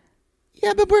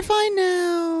 Yeah, but we're fine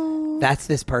now. That's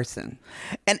this person.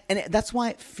 And that's why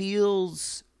it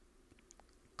feels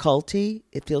culty.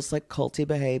 It feels like culty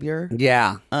behavior.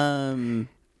 Yeah. Want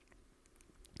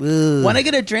to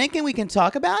get a drink and we can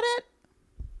talk about it?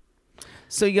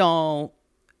 So, y'all,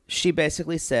 she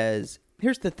basically says,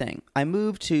 here's the thing. I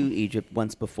moved to Egypt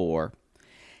once before,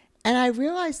 and I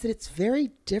realized that it's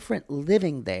very different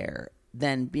living there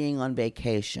than being on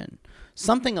vacation.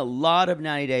 Something a lot of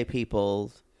 90-day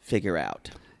people figure out.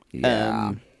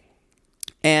 Yeah.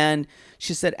 And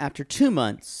she said after 2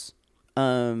 months,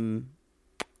 we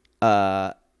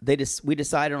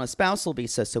decided on a spousal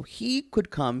visa so he could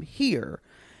come here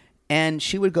and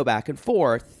she would go back and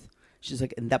forth. She's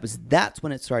like, and that's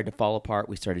when it started to fall apart.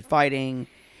 We started fighting.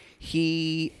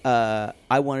 I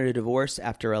wanted a divorce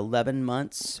after 11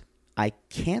 months. I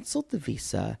canceled the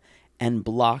visa and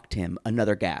blocked him.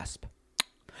 Another gasp.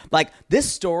 Like,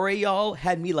 this story, y'all,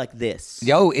 had me like this.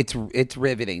 Yo, it's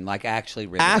riveting. Like, actually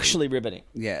riveting. Actually riveting.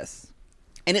 Yes.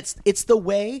 And it's the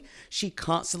way she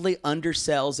constantly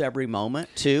undersells every moment,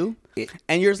 too.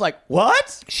 And you're just like,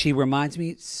 what? She reminds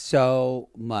me so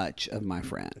much of my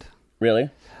friend.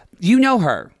 Really? You know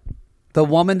her. The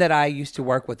woman that I used to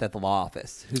work with at the law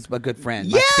office, who's a good friend,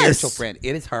 my spiritual friend.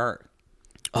 It is her.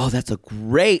 Oh, that's a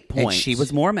great point. And she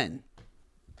was Mormon.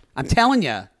 I'm telling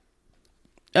you.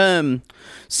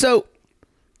 So,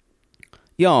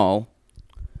 y'all,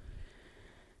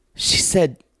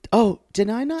 said, "Oh, did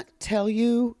I not tell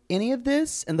you any of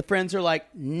this?" And the friends are like,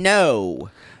 "No."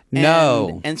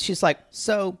 And she's like,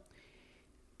 "So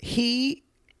he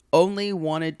only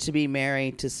wanted to be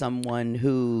married to someone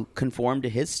who conformed to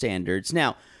his standards."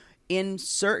 Now, in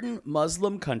certain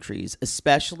Muslim countries,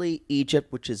 especially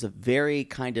Egypt, which is a very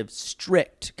kind of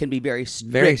strict, can be very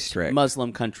strict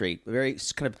Muslim country, very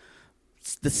kind of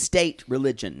the state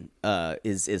religion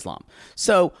is Islam.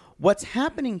 So what's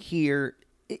happening here,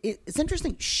 it's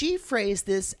interesting. She phrased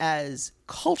this as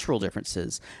cultural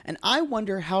differences, and I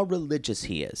wonder how religious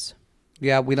he is.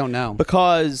 Yeah, we don't know.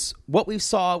 Because what we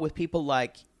saw with people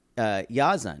like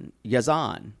Yazan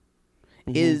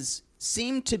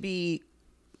seemed to be,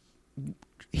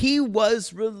 he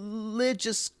was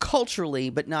religious culturally,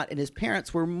 but not, and his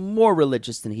parents were more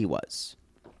religious than he was.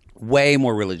 Way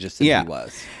more religious than he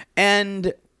was.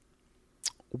 And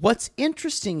what's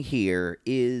interesting here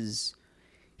is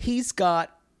he's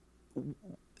got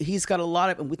a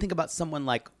lot of, and we think about someone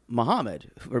like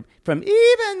Muhammad, from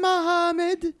Ibn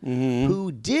Muhammad,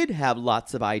 who did have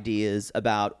lots of ideas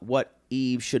about what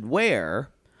Eve should wear,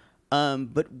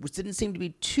 but didn't seem to be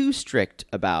too strict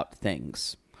about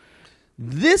things.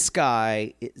 This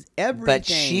guy is everything. But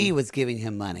she was giving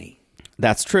him money.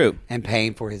 That's true. And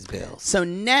paying for his bills. So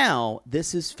now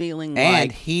this is feeling like...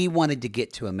 And he wanted to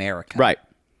get to America. Right.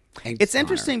 It's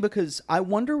interesting because I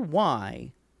wonder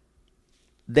why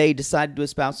they decided to do a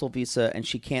spousal visa and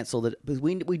she canceled it. Because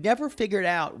we never figured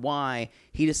out why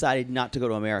he decided not to go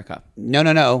to America.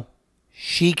 No.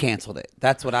 She canceled it.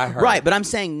 That's what I heard. Right, but I'm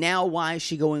saying now why is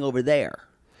she going over there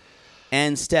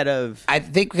instead of... I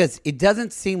think because it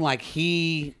doesn't seem like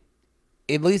he...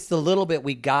 At least the little bit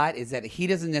we got is that he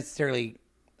doesn't necessarily...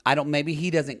 Maybe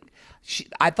he doesn't...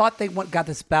 I thought they got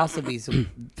the spousal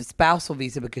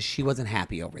visa because she wasn't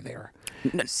happy over there.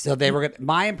 So they were...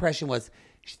 My impression was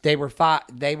she was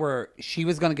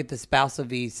going to get the spousal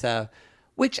visa,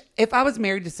 which if I was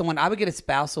married to someone, I would get a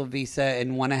spousal visa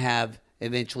and want to have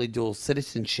eventually dual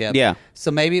citizenship. Yeah.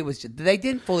 So maybe it was... They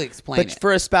didn't fully explain it. But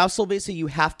for a spousal visa, you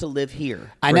have to live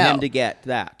here for him to get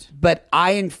that. But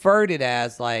I inferred it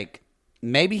as like...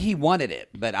 Maybe he wanted it,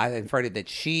 but I inferred it that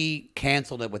she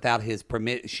canceled it without his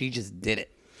permit. She just did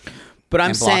it. But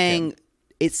I'm saying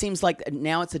it seems like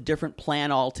now it's a different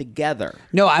plan altogether.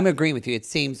 No, I'm agreeing with you. It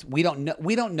seems we don't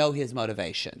know his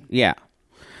motivation. Yeah.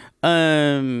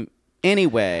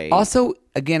 Anyway. Also,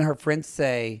 again, her friends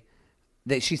say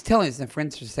that she's telling us, and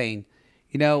friends are saying,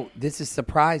 this is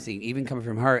surprising, even coming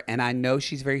from her. And I know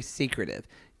she's very secretive.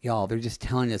 Y'all, they're just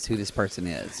telling us who this person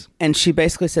is. And she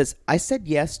basically says, I said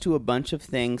yes to a bunch of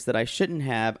things that I shouldn't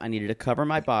have. I needed to cover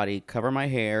my body, cover my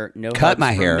hair, no cut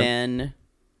my hair. Men.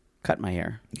 Cut my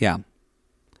hair. Yeah.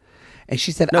 And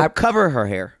she said, cover her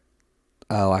hair.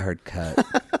 Oh, I heard cut.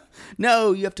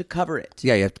 No, you have to cover it.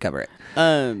 Yeah, you have to cover it.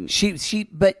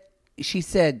 But she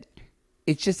said,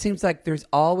 it just seems like there's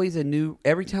always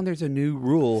every time there's a new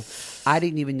rule, I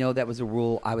didn't even know that was a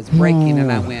rule I was breaking,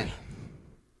 and I went...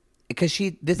 Because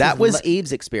that was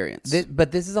Eve's experience.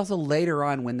 But this is also later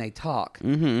on when they talk.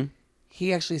 Mm-hmm.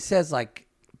 He actually says, like,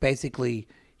 basically,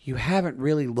 you haven't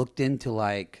really looked into,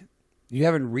 like, you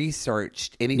haven't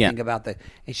researched anything about that.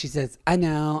 And she says, I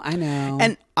know.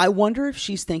 And I wonder if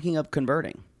she's thinking of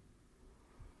converting.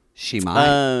 She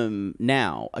might.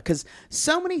 Now. Because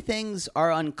so many things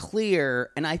are unclear,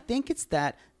 and I think it's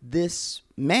that this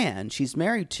man she's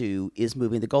married to is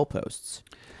moving the goalposts.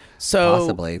 So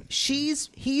possibly.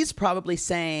 He's probably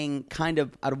saying, kind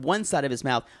of out of one side of his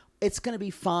mouth, it's going to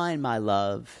be fine, my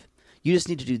love. You just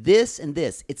need to do this and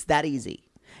this. It's that easy.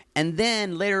 And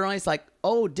then later on, he's like,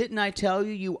 oh, didn't I tell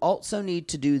you? You also need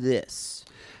to do this.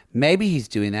 Maybe he's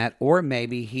doing that, or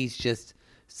maybe he's just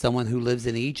someone who lives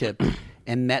in Egypt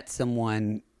and met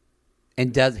someone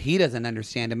and he doesn't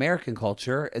understand American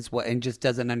culture and just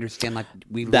doesn't understand, like,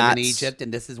 we live in Egypt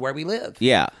and this is where we live.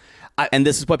 Yeah. And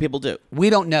this is what people do. We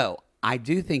don't know. I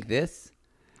do think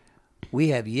we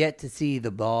have yet to see the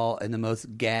ball and the most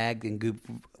gagged and goop.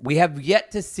 We have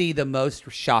yet to see the most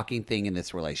shocking thing in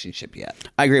this relationship yet.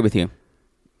 I agree with you.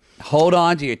 Hold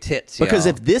on to your tits, because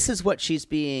y'all. if this is what she's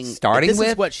is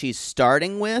what she's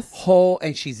starting with,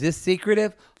 and she's this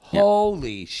secretive. Yeah.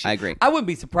 Holy shit! I agree. I wouldn't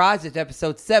be surprised if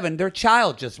episode 7 their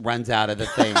child just runs out of the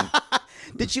thing.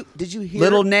 Did you hear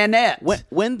little Nanette?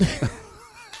 When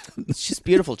she's a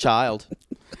beautiful child.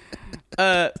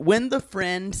 When the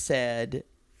friend said,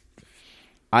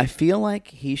 I feel like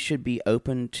he should be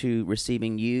open to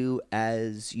receiving you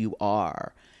as you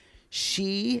are,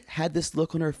 she had this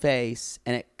look on her face,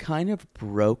 and it kind of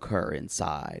broke her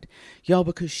inside. Y'all,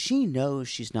 because she knows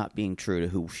she's not being true to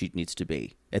who she needs to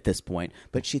be at this point,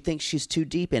 but she thinks she's too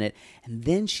deep in it. And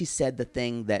then she said the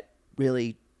thing that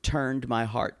really turned my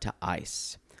heart to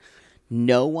ice.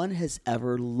 No one has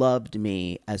ever loved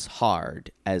me as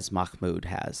hard as Mahmoud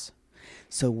has.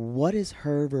 So what is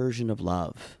her version of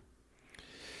love?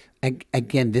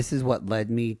 Again, this is what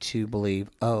led me to believe,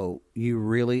 oh, you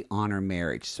really honor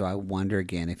marriage. So I wonder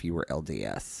again if you were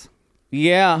LDS.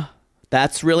 Yeah,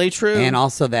 that's really true. And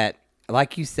also that,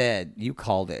 like you said, you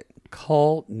called it,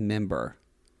 cult member.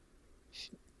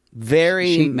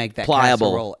 Very She'd make that pliable.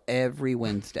 casserole every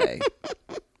Wednesday.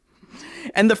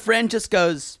 And the friend just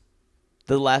goes,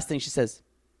 the last thing she says,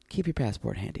 keep your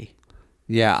passport handy.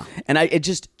 Yeah. And it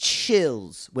just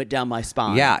chills went down my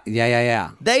spine. Yeah.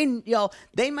 They don't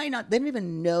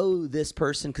even know this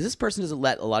person because this person doesn't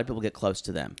let a lot of people get close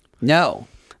to them. No.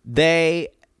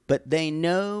 But they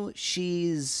know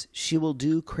she will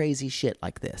do crazy shit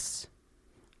like this.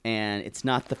 And it's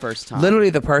not the first time. Literally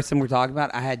the person we're talking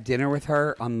about, I had dinner with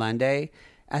her on Monday.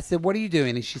 I said, what are you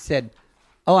doing? And she said,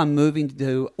 oh, I'm moving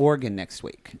to Oregon next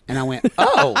week. And I went,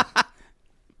 oh,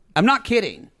 I'm not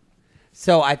kidding.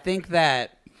 So I think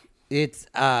that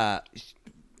I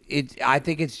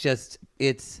think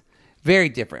it's very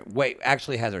different. Wait,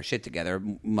 actually has her shit together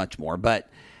much more, but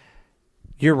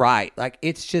you're right. Like,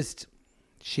 it's just,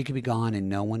 she could be gone and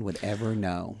no one would ever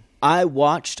know. I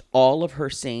watched all of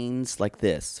her scenes like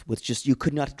this with just, you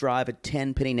could not drive a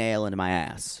 10-penny nail into my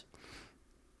ass.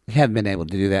 I haven't been able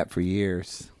to do that for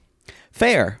years.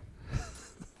 Fair.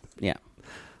 Yeah.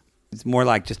 It's more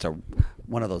like just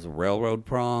one of those railroad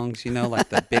prongs, like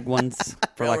the big ones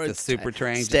for like the super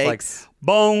train. Just like,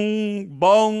 bong,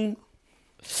 bong.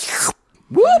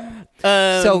 Whoop.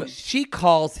 So she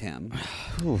calls him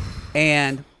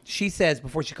and she says,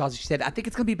 before she calls, she said, I think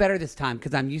it's going to be better this time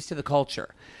because I'm used to the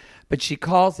culture. But she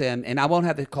calls him and I won't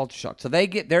have the culture shock. So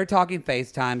they're talking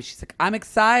FaceTime. She's like, I'm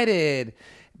excited,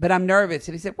 but I'm nervous.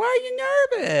 And he said, why are you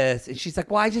nervous? And she's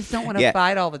like, well, I just don't want to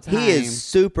fight all the time. He is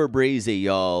super breezy,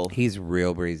 y'all. He's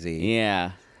real breezy.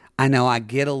 Yeah. I know. I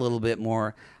get a little bit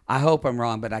more. I hope I'm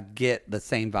wrong, but I get the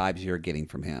same vibes you're getting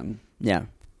from him. Yeah.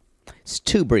 It's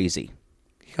too breezy.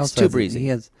 It's too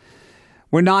breezy.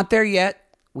 We're not there yet.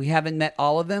 We haven't met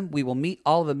all of them. We will meet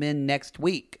all of the men next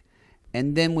week.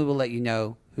 And then we will let you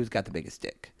know who's got the biggest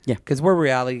dick. Yeah. Because we're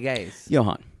reality gays.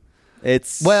 Johan.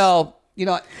 It's... Well,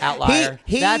 outlier.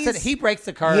 That's it. He breaks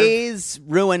the curve. He's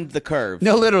ruined the curve.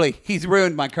 No, literally. He's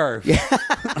ruined my curve.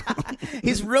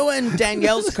 He's ruined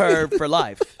Danielle's curve for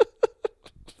life.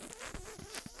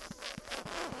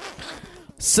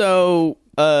 So,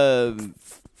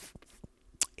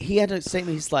 he had to say to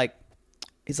me, he's like,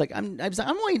 I'm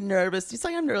really nervous. He's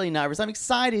like, I'm really nervous. I'm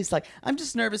excited. He's like, I'm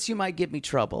just nervous you might give me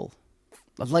trouble.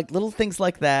 Like little things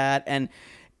like that. And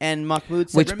Mahmoud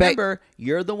said, remember,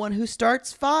 you're the one who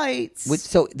starts fights.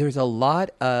 So there's a lot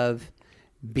of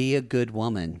be a good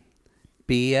woman.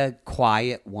 Be a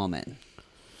quiet woman.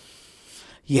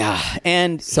 Yeah.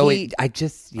 And so she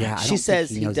says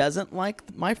he he doesn't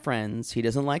like my friends. He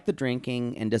doesn't like the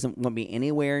drinking and doesn't want me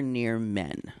anywhere near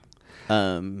men.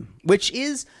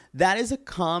 That is a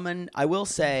common, I will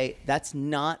say, that's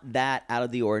not that out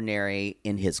of the ordinary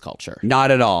in his culture.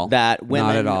 Not at all. That women,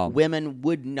 not at all. Women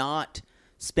would not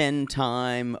spend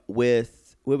time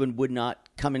with, women would not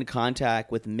come in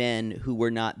contact with men who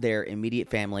were not their immediate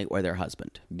family or their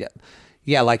husband. Yeah.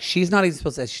 Yeah, like she's not even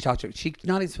supposed to, as she talked to her, she's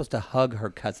not even supposed to hug her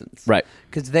cousins. Right.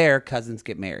 Because their cousins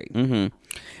get married. Mm-hmm.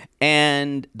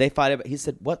 And they fight about, he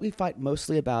said, what we fight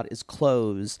mostly about is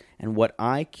clothes and what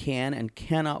I can and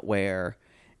cannot wear.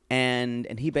 And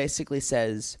he basically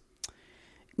says,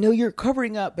 no, you're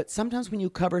covering up, but sometimes when you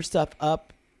cover stuff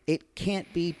up, it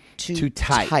can't be too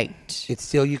tight. It's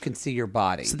still, you can see your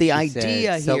body. So the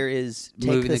idea here is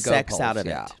take the sex out of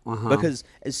it. Uh-huh. Because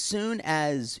as soon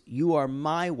as you are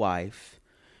my wife,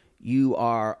 you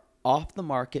are off the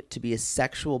market to be a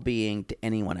sexual being to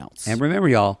anyone else. And remember,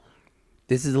 y'all,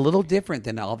 this is a little different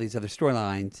than all these other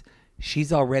storylines.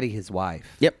 She's already his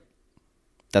wife. Yep.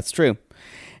 That's true.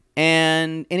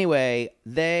 And anyway,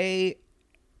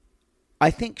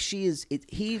 I think she is,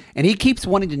 and he keeps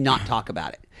wanting to not talk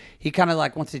about it. He kind of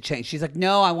like wants to change. She's like,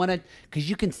 no, I want to, because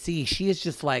you can see she is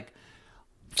just like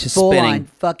just full spinning. on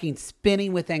fucking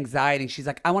spinning with anxiety. She's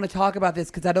like, I want to talk about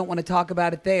this because I don't want to talk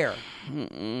about it there.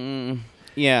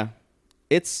 Yeah.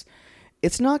 It's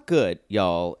not good,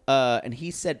 y'all. And he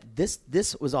said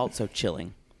this was also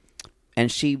chilling.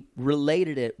 And she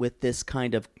related it with this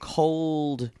kind of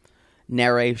cold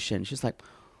narration. She's like,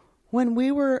 when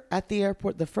we were at the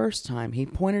airport the first time, he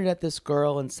pointed at this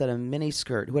girl and said a mini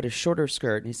skirt who had a shorter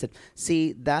skirt. And he said,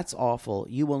 see, that's awful.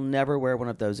 You will never wear one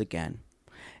of those again.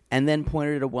 And then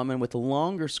pointed at a woman with a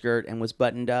longer skirt and was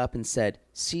buttoned up and said,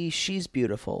 see, she's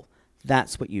beautiful.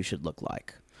 That's what you should look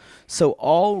like. So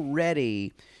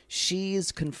already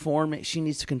she's conforming. She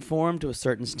needs to conform to a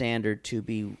certain standard to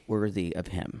be worthy of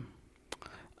him,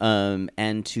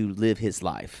 and to live his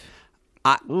life.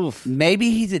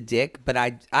 Maybe he's a dick, but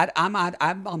I'm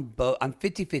on both. I'm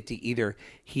 50-50. Either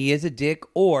he is a dick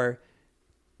or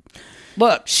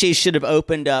look. She should have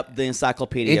opened up the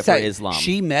encyclopedia for Islam.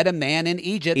 She met a man in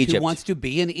Egypt who wants to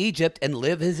be in Egypt and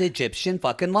live his Egyptian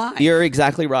fucking life. You're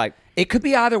exactly right. It could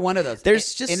be either one of those.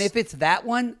 And if it's that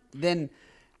one, then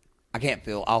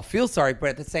I'll feel sorry, but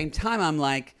at the same time, I'm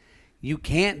like, you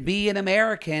can't be an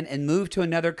American and move to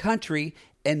another country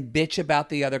and bitch about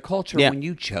the other culture when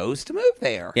you chose to move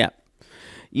there. Yeah.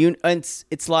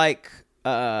 It's like,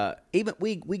 even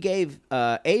we gave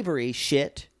Avery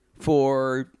shit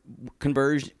for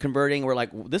converting. We're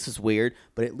like, well, this is weird,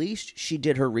 but at least she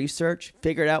did her research,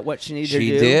 figured out what she needed to do.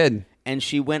 She did. And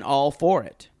she went all for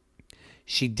it.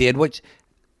 She did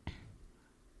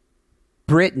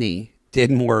Brittany did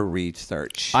more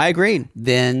research. I agree.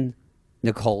 Than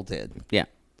Nicole did. Yeah.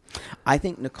 I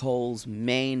think Nicole's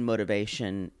main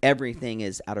motivation, everything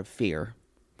is out of fear.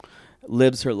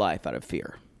 Lives her life out of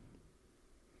fear.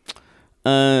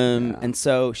 And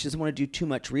so she doesn't want to do too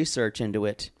much research into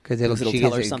it because it'll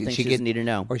tell her something she doesn't need to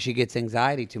know. Or she gets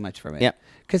anxiety too much from it. Yeah.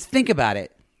 Because think about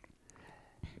it.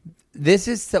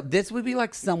 This would be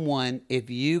like someone, if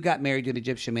you got married to an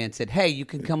Egyptian man, said, hey, you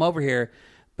can come over here,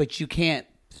 but you can't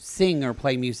sing or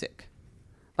play music.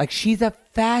 Like, she's a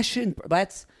fashion.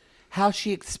 That's how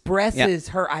she expresses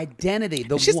her identity.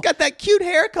 She's got that cute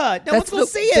haircut. No one's going to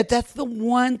see it. But that's the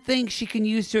one thing she can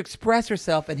use to express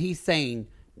herself. And he's saying,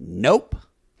 nope.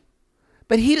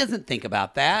 But he doesn't think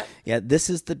about that. Yeah, this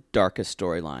is the darkest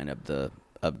storyline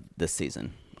of this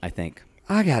season, I think.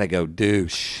 I got to go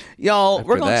douche. Y'all,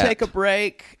 we're going to take a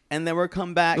break, and then we'll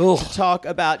come back to talk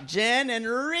about Jen and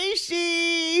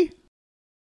Rishi.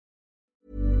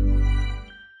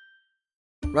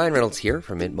 Ryan Reynolds here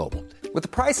from Mint Mobile. With the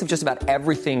price of just about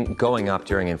everything going up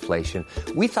during inflation,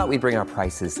 we thought we'd bring our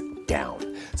prices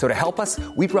down. So to help us,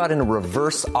 we brought in a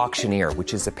reverse auctioneer,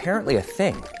 which is apparently a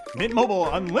thing. Mint Mobile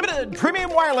Unlimited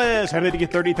Premium Wireless. How to get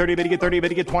 30, 30, bit to get 30, bit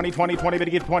to get 20, 20, 20, bit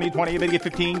to get 20, 20, bit to get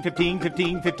 15, 15,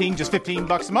 15, 15, just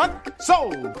 $15 a month?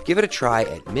 Sold! Give it a try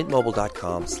at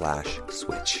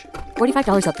mintmobile.com/switch.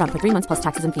 $45 up front for 3 months plus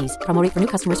taxes and fees. Promo rate for new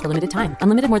customers for limited time.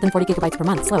 Unlimited more than 40 gigabytes per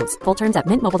month. Slows full terms at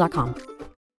mintmobile.com.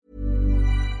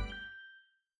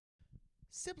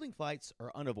 Sibling fights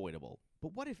are unavoidable,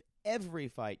 but what if every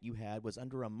fight you had was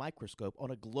under a microscope on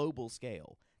a global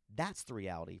scale? That's the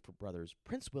reality for brothers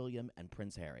Prince William and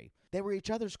Prince Harry. They were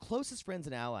each other's closest friends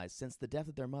and allies since the death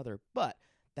of their mother, but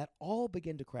that all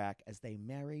began to crack as they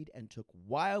married and took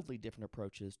wildly different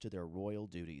approaches to their royal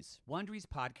duties. Wondery's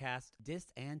podcast,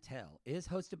 Dis and Tell, is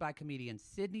hosted by comedians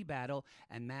Sydney Battle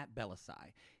and Matt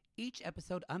Bellassai. Each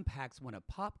episode unpacks one of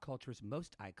pop culture's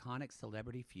most iconic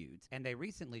celebrity feuds, and they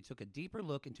recently took a deeper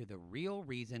look into the real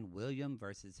reason William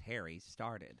versus Harry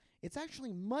started. It's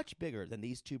actually much bigger than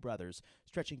these two brothers,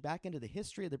 stretching back into the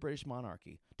history of the British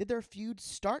monarchy. Did their feud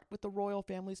start with the royal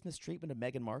family's mistreatment of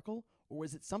Meghan Markle, or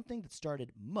was it something that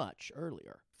started much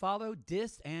earlier? Follow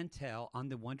Dis and Tell on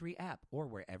the Wondery app or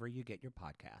wherever you get your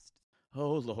podcasts.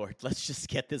 Oh, Lord, let's just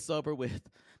get this over with.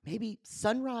 Maybe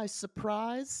sunrise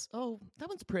surprise? Oh, that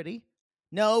one's pretty.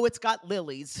 No, it's got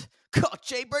lilies. God,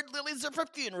 Jaybird lilies are for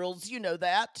funerals, you know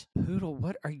that. Poodle,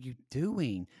 what are you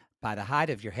doing? By the height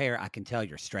of your hair, I can tell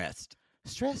you're stressed.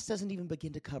 Stress doesn't even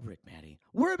begin to cover it, Maddie.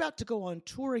 We're about to go on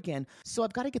tour again, so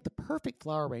I've got to get the perfect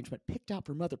flower arrangement picked out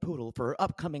for Mother Poodle for her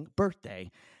upcoming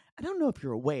birthday. I don't know if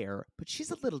you're aware, but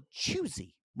she's a little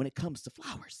choosy when it comes to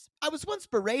flowers. I was once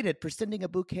berated for sending a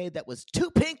bouquet that was too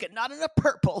pink and not enough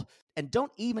purple. And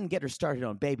don't even get her started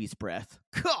on baby's breath.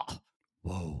 God.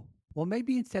 Whoa. Well,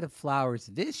 maybe instead of flowers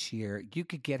this year, you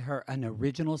could get her an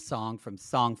original song from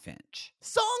Songfinch.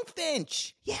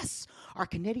 Songfinch! Yes! Our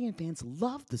Canadian fans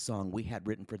loved the song we had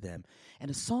written for them. And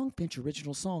a Songfinch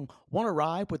original song won't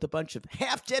arrive with a bunch of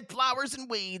half-dead flowers and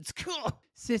weeds.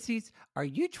 Sissies, are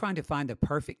you trying to find the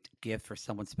perfect gift for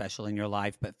someone special in your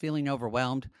life but feeling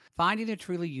overwhelmed? Finding a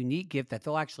truly unique gift that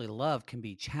they'll actually love can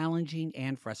be challenging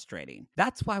and frustrating.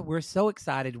 That's why we're so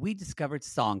excited we discovered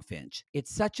Songfinch.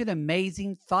 It's such an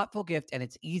amazing, thoughtful gift, and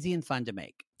it's easy and fun to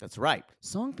make. That's right.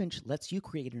 Songfinch lets you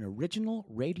create an original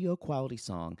radio-quality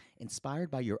song inspired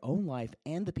by your own life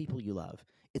and the people you love.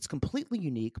 It's completely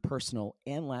unique, personal,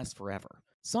 and lasts forever.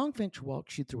 Songfinch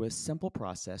walks you through a simple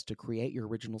process to create your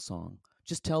original song.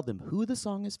 Just tell them who the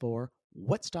song is for,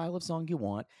 what style of song you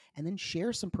want, and then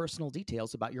share some personal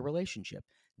details about your relationship.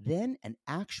 Then an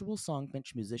actual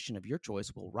Songfinch musician of your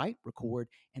choice will write, record,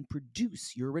 and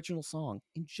produce your original song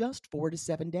in just 4 to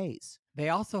 7 days. They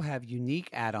also have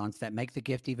unique add-ons that make the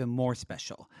gift even more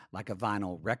special, like a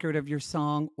vinyl record of your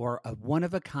song or a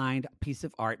one-of-a-kind piece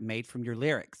of art made from your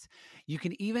lyrics. You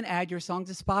can even add your song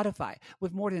to Spotify.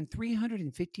 With more than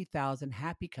 350,000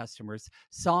 happy customers,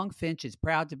 Songfinch is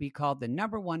proud to be called the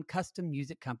 #1 custom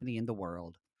music company in the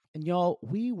world. And y'all,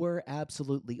 we were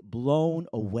absolutely blown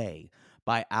away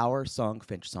by our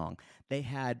Songfinch song. They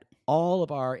had all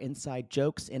of our inside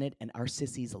jokes in it, and our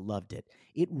sissies loved it.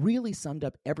 It really summed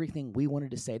up everything we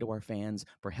wanted to say to our fans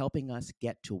for helping us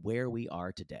get to where we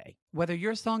are today. Whether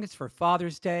your song is for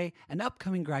Father's Day, an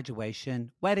upcoming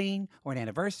graduation, wedding, or an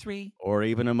anniversary, Or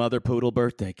even a Mother Poodle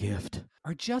birthday gift.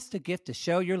 or just a gift to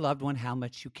show your loved one how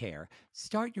much you care,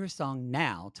 start your song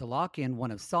now to lock in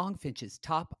one of Songfinch's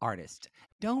top artists.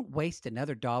 Don't waste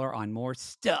another dollar on more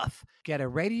stuff. Get a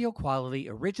radio-quality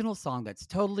original song that's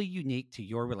totally unique to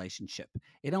your relationship.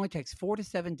 It only takes 4 to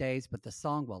 7 days, but the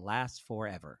song will last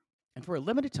forever. And for a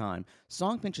limited time,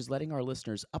 Songfinch is letting our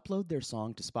listeners upload their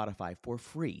song to Spotify for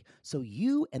free, so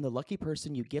you and the lucky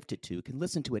person you gift it to can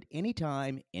listen to it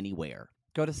anytime, anywhere.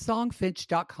 Go to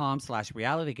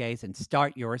songfinch.com/realitygaze and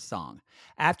start your song.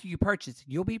 After you purchase,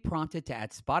 you'll be prompted to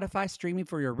add Spotify streaming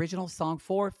for your original song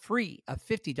for free, a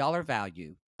 $50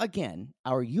 value. Again,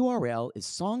 our URL is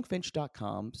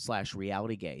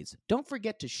songfinch.com/realitygaze. Don't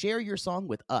forget to share your song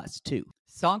with us, too.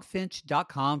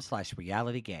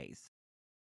 Songfinch.com/realitygaze.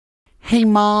 Hey,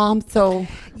 Mom, so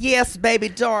Yes, baby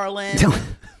darling.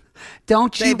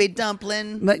 don't you... Baby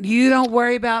dumpling. But you don't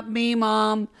worry about me,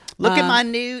 Mom. Look at my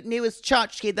newest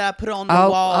tchotchke that I put on the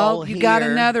wall. Oh, you got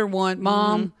here. another one,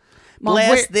 Mom. Mm-hmm. Mom,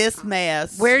 Bless this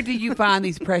mess. Where do you find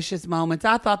these precious moments?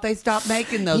 I thought they stopped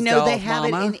making those dolls, they have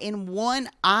Mama. it in one.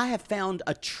 I have found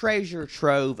a treasure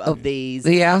trove of these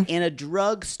yeah? in a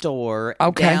drugstore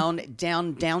Okay.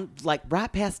 down, like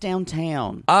right past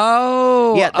downtown.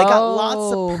 Oh. Yeah, they got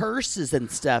lots of purses and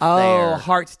stuff Oh, there.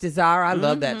 Heart's Desire. I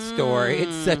love that store.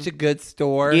 It's such a good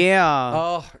store.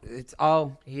 Yeah.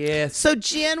 Yes. So,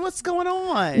 Jen, what's going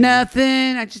on?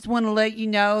 Nothing. I just want to let you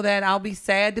know that I'll be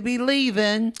sad to be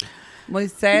leaving.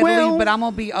 Well, but I'm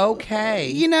going to be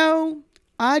okay. You know,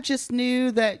 I just knew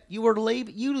that you were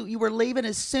leaving. You were leaving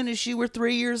as soon as you were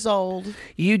 3 years old.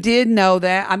 You did know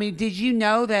that. I mean, did you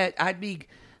know that I'd be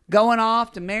going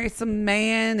off to marry some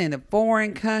man in a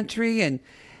foreign country, and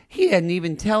he didn't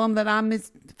even tell him that I'm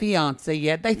his fiance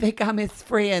yet. They think I'm his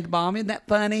friend, Mom. Isn't that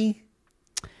funny?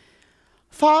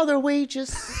 Father, we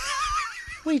just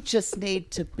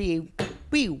need to be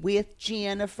with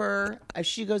Jennifer as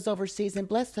she goes overseas, and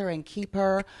bless her and keep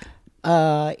her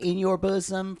in your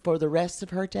bosom for the rest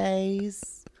of her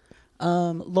days.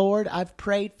 Lord, I've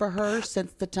prayed for her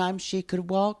since the time she could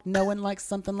walk, knowing like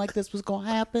something like this was going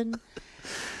to happen.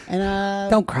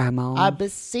 And Don't cry, Mom. I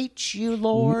beseech you,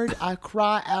 Lord. I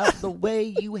cry out the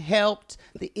way you helped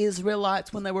the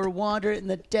Israelites when they were wandering in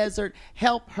the desert.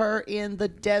 Help her in the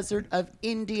desert of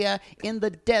India, in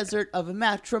the desert of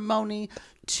matrimony,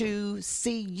 to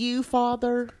see you,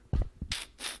 Father.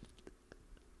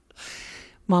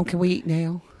 Mom, can we eat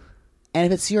now? And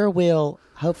if it's your will,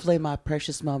 hopefully my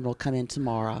precious mom will come in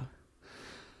tomorrow.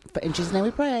 In Jesus' name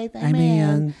we pray. Amen.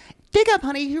 Amen. Dig up,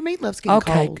 honey. Your meatloaf's getting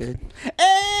Okay, cold. good.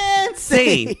 And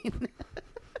scene.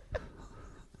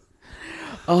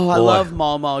 Oh, I love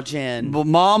Mama Jen.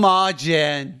 Mama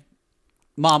Jen.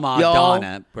 Mama Y'all-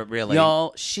 Donna, but really.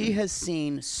 Y'all, she has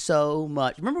seen so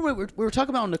much. Remember when we were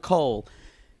talking about Nicole?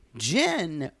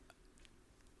 Jen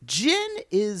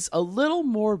is a little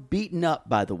more beaten up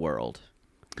by the world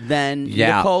than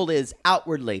Nicole is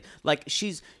outwardly. Like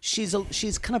she's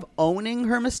kind of owning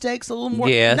her mistakes a little more.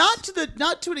 Yes. Not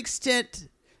to an extent,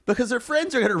 because her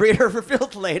friends are going to read her for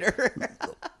filth later.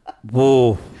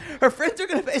 Whoa. Her friends are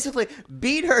going to basically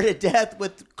beat her to death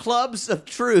with clubs of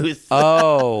truth.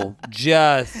 Oh,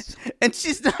 just. And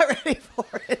she's not ready for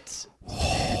it.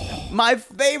 My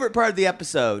favorite part of the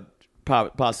episode,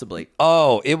 possibly.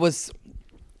 Oh, it was.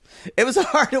 It was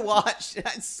hard to watch.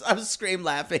 I was scream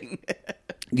laughing.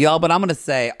 Y'all, but I'm going to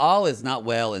say, all is not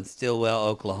well in Stillwell,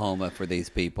 Oklahoma for these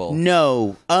people.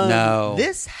 No. No.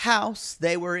 This house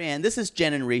they were in, this is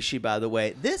Jen and Rishi, by the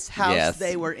way. This house Yes.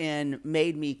 they were in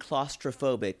made me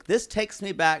claustrophobic. This takes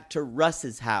me back to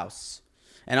Russ's house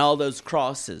and all those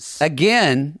crosses.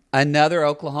 Again, another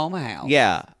Oklahoma house.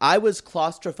 Yeah. I was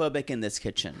claustrophobic in this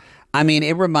kitchen. I mean,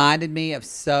 it reminded me of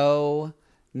so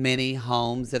many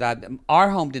homes that our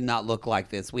home did not look like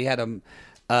this. We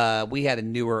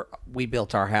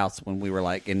built our house when we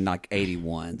were in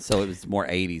 81. So it was more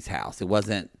 80s house. It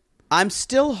wasn't. I'm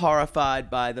still horrified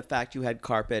by the fact you had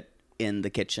carpet in the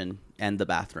kitchen and the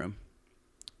bathroom?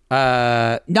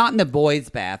 Not in the boys'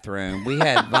 bathroom. We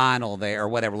had vinyl there or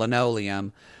whatever,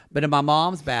 linoleum. But in my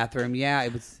mom's bathroom, yeah,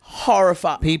 it was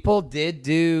Horrifying. people did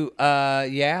do.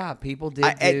 People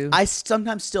did do. I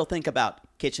sometimes still think about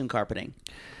kitchen carpeting.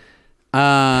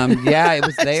 Yeah, it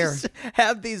was there. Just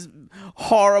have these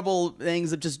horrible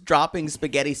things of just dropping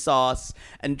spaghetti sauce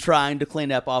and trying to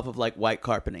clean up off of like white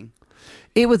carpeting.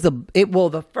 It was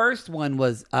the first one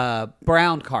was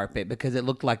brown carpet because it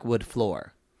looked like wood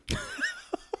floor.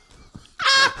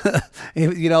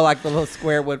 Like the little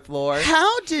square wood floor.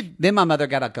 Then my mother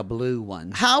got like a blue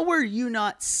one. How were you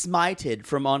not smited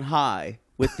from on high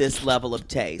with this level of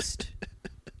taste?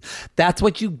 It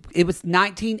was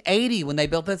 1980 when they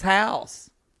built this house.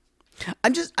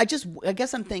 I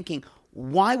guess I'm thinking,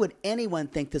 why would anyone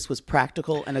think this was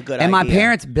practical and a good idea? And my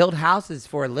parents built houses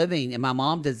for a living, and my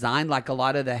mom designed like a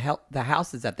lot of the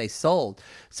houses that they sold.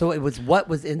 So it was what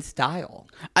was in style.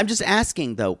 I'm just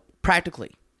asking though,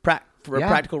 practically, for a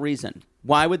practical reason.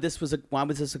 Why was this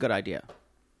a good idea?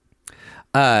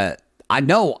 I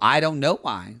don't know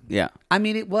why. Yeah. I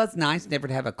mean, it was nice never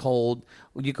to have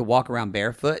you could walk around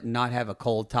barefoot and not have a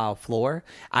cold tile floor.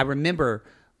 I remember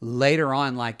later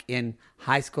on, like in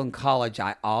high school and college,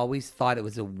 I always thought it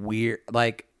was a weird,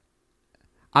 like,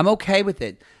 I'm okay with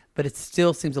it, but it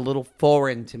still seems a little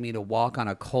foreign to me to walk on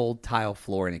a cold tile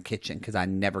floor in a kitchen because I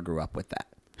never grew up with that.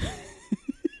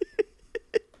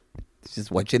 It's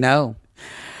just what you know.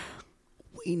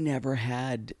 We never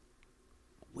had.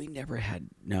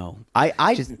 No.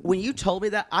 I when you told me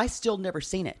that, I still never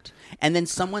seen it. And then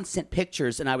someone sent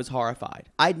pictures, and I was horrified.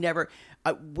 I grew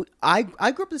up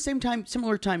at the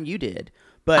similar time you did.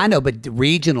 But I know, but the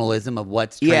regionalism of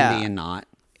what's trendy and not.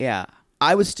 Yeah,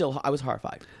 I was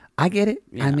horrified. I get it.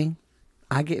 Yeah. I mean,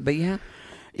 I get, but yeah,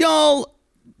 y'all.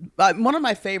 One of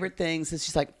my favorite things is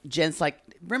she's like, Jen's like,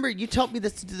 remember you told me to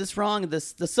do this wrong, and the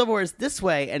silverware is this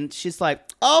way, and she's like,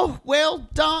 oh well,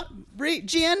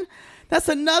 Jen. That's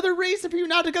another reason for you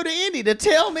not to go to Indy, to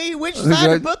tell me which side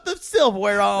to put the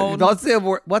silverware on.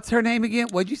 What's her name again?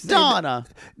 What'd you say? Donna.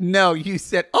 No, you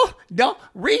said,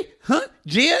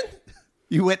 Jen?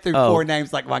 You went through 4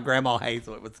 names like my grandma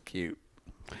Hazel. It was cute.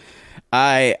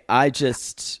 I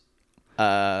just,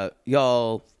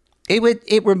 y'all.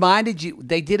 It reminded you,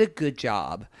 they did a good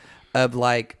job of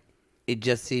like, it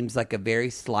just seems like a very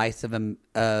slice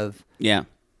of yeah.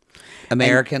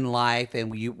 American life, and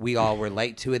we all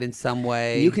relate to it in some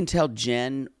way. You can tell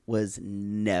Jen was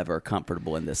never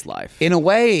comfortable in this life. In a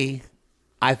way,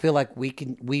 I feel like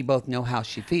we both know how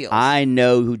she feels. I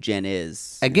know who Jen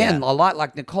is. Again, a lot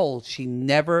like Nicole, we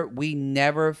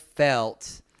never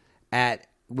felt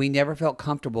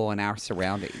comfortable in our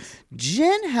surroundings.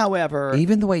 Jen, however,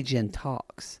 even the way Jen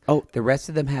talks. Oh, the rest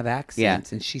of them have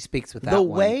accents, and she speaks without the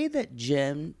one. way that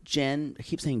Jen, I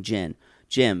keep saying Jim,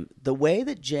 the way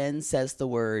that Jen says the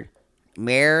word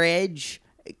marriage,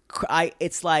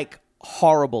 it's like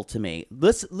horrible to me.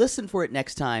 Listen for it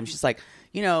next time. She's like,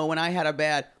 when I had a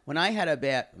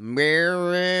bad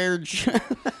marriage.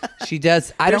 She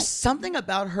does. There's something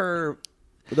about her,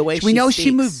 the way we know speaks.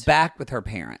 she moved back with her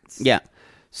parents. Yeah.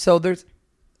 So there's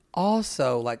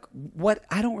also like what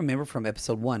I don't remember from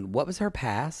episode 1. What was her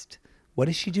past? What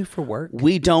does she do for work?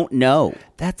 We don't know.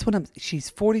 That's what she's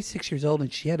 46 years old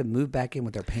and she had to move back in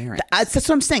with her parents. That's what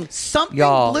I'm saying. Something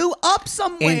blew up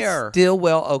somewhere. In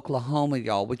Stillwell, Oklahoma,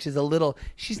 y'all, which is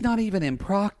she's not even in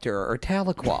Proctor or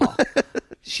Tahlequah.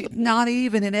 She's not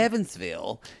even in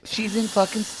Evansville. She's in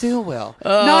fucking Stillwell.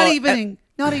 Not even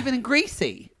in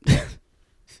Greasy.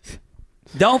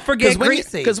 Don't forget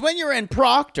Greasy. Because when you're in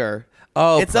Proctor,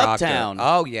 it's Proctor. uptown.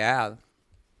 Oh, yeah.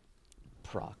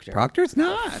 Proctor's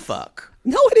not. Fuck.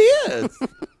 No, it is.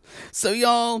 So,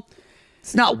 y'all.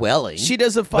 It's not Welling. She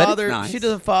does a Father. Nice. She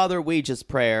does a Father Ouija's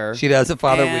prayer. She does a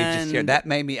Father Ouija's prayer. That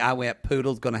made me. I went.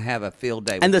 Poodle's going to have a field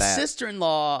day. And with the that.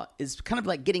 sister-in-law is kind of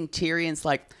like getting teary, and it's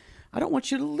like, I don't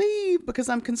want you to leave because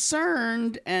I'm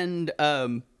concerned. And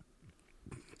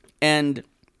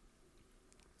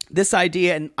this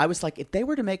idea, and I was like, if they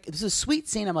were to make this is a sweet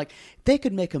scene, I'm like, if they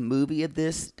could make a movie of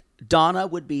this, Donna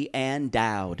would be Ann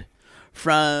Dowd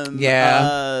from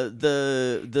the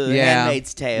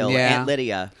Handmaid's Tale, Aunt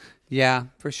Lydia. Yeah,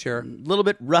 for sure. A little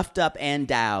bit roughed up Ann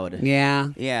Dowd.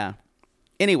 Yeah.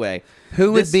 Anyway,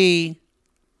 who would be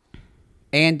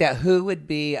who would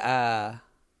be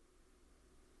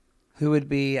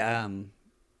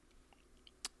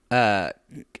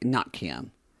not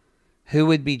Kim? Who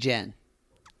would be Jen?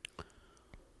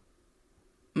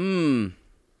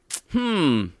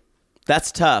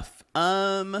 That's tough.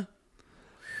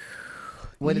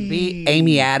 Would it be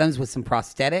Amy Adams with some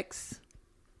prosthetics?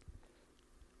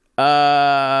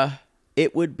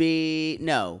 It would be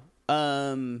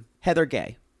Heather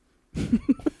Gay.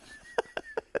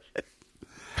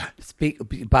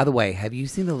 By the way, have you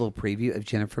seen the little preview of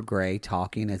Jennifer Grey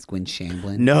talking as Gwen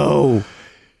Shamblin? No.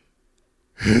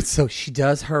 So she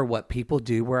does what people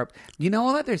do. Where you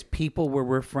know that there's people where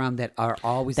we're from that are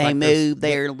always they like move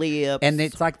their lips, and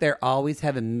it's like they're always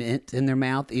having mint in their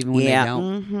mouth, even when they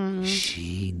don't. Mm-hmm.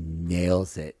 She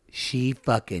nails it. She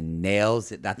fucking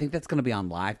nails it. I think that's going to be on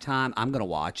Lifetime. I'm going to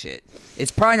watch it. It's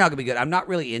probably not going to be good. I'm not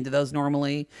really into those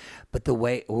normally, but the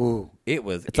way it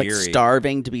was. It's eerie. like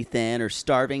starving to be thin or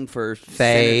starving for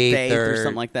faith or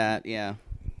something like that. Yeah.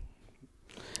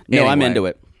 Anyway. No, I'm into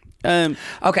it.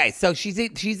 Okay, so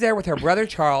she's there with her brother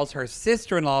Charles, her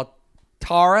sister-in-law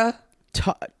Tara.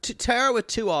 Tara with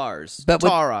 2 R's. But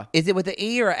Tara. Is it with the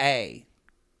E or A?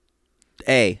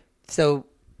 A. So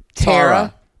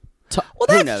Tara. Well, Who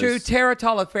that's knows? true. Tara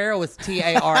Taliaferro is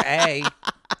Tara.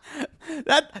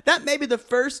 That may be the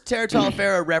first Tara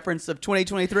Taliaferro reference of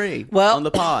 2023 on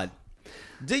the pod.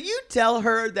 Do you tell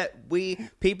her that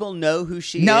people know who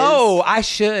she is? No, I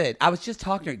should. I was just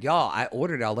talking to her. Y'all, I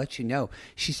ordered it. I'll let you know.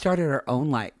 She started her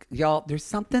own, y'all, there's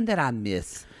something that I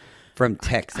miss from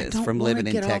Texas, from living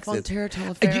in Texas. Off on Tara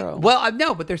Taliaferro. Well,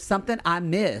 no, but there's something I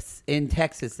miss in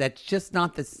Texas that's just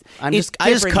not this. I just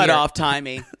cut off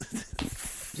Timey.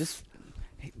 Just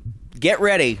get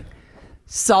ready.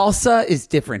 Salsa is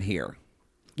different here.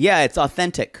 Yeah, it's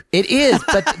authentic. It is,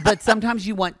 but sometimes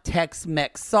you want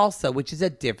Tex-Mex salsa, which is a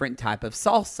different type of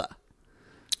salsa.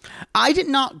 I did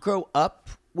not grow up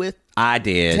with I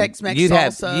did. Tex-Mex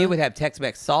salsa. You would have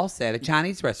Tex-Mex salsa at a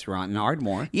Chinese restaurant in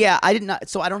Ardmore. Yeah, I did not.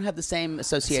 So I don't have the same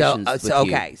associations with you.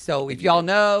 Okay, so if y'all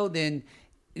know, then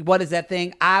what is that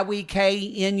thing?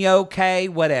 I-W-K-N-Y-O-K,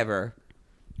 whatever.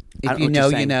 If you know,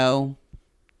 you know.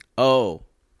 Oh.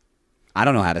 I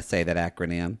don't know how to say that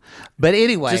acronym. But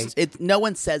anyway. No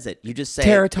one says it. You just say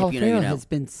Tara it. If you know, you know. has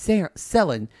been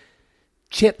selling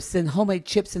chips and homemade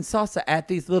chips and salsa at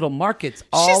these little markets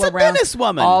all around. She's a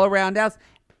businesswoman. All around us.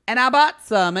 And I bought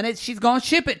some, and she's going to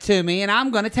ship it to me, and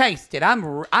I'm going to taste it.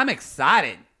 I'm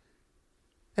excited.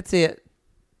 That's it.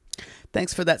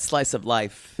 Thanks for that slice of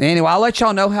life. Anyway, I'll let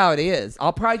y'all know how it is.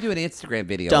 I'll probably do an Instagram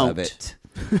video of it.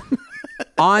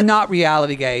 On Not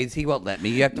Reality Gaze, he won't let me.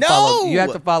 You have to follow. You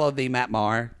have to follow the Matt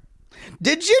Maher.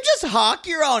 Did you just hawk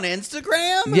your own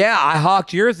Instagram? Yeah, I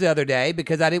hawked yours the other day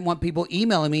because I didn't want people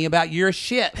emailing me about your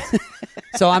shit.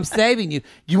 So I'm saving you.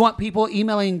 You want people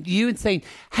emailing you and saying,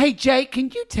 "Hey, Jake, can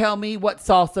you tell me what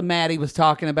salsa Maddie was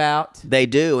talking about?" They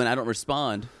do, and I don't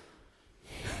respond.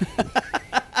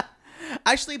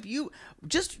 Actually, if you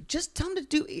just tell them to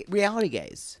do Reality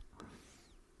Gaze.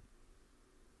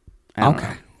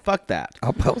 Okay. Fuck that.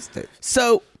 I'll post it.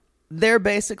 So they're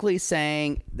basically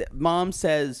saying that mom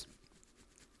says,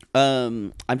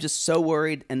 I'm just so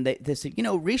worried. And they say,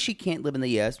 Rishi can't live in the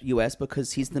U.S.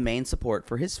 because he's the main support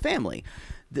for his family.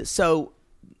 So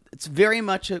it's very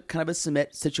much a kind of a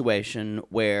submit situation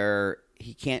where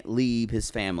he can't leave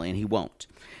his family, and he won't.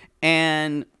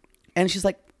 And she's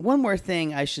like, one more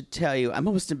thing I should tell you. I'm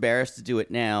almost embarrassed to do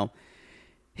it now.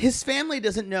 His family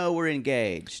doesn't know we're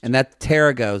engaged. And that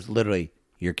Tara goes, literally,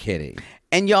 you're kidding.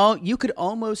 And y'all, you could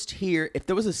almost hear, if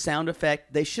there was a sound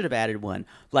effect, they should have added one,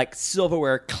 like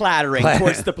silverware clattering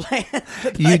towards the place.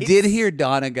 You did hear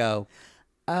Donna go,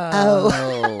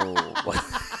 oh.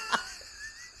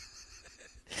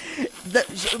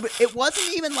 It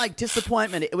wasn't even like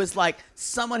disappointment. It was like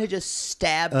someone had just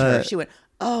stabbed her. She went,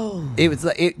 oh. It was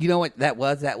like, you know what that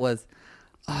was? That was,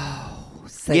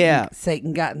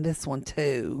 Satan got in this one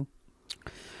too.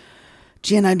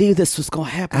 Jen, I knew this was going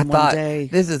to happen one day.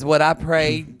 This is what I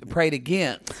prayed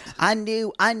against. I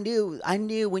knew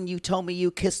when you told me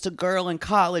you kissed a girl in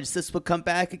college, this would come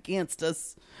back against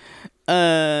us.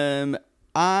 I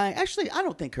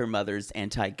don't think her mother's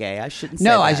anti-gay. I shouldn't say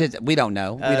that. We don't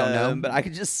know. We don't know. But I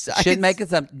could just... make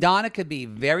us up. Donna could be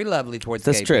very lovely towards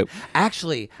That's gay true. people.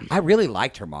 Actually, I really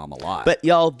liked her mom a lot. But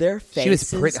y'all, their faces... She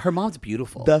was pretty. Her mom's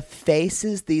beautiful. The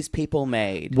faces these people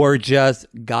made were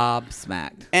just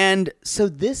gobsmacked. And so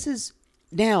this is...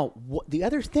 Now, the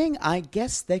other thing I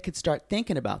guess they could start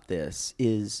thinking about this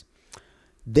is...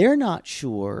 They're not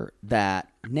sure that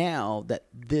now that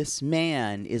this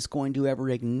man is going to ever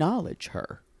acknowledge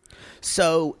her.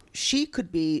 So she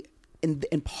could be,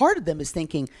 and part of them is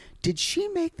thinking, did she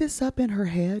make this up in her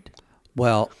head?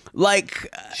 Well,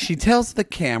 like she tells the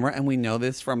camera, and we know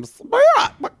this from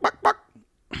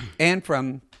and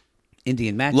from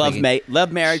Indian matchmaking.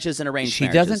 Love marriages and arranged she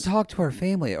marriages. doesn't talk to her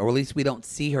family, or at least we don't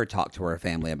see her talk to her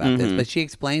family about this. But she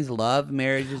explains love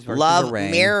marriages versus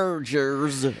arranged.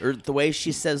 Marriages, or the way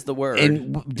she says the word.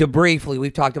 And briefly,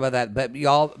 we've talked about that. But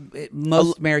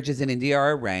most marriages in India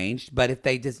are arranged. But if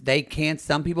they can.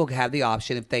 Some people have the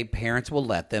option if parents will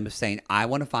let them of saying, "I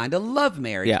want to find a love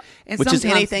marriage." Yeah, and which is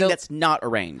anything that's not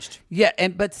arranged. Yeah,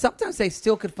 but sometimes they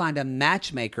still could find a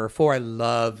matchmaker for a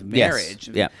love marriage.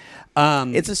 Yes. Yeah,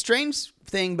 it's a strange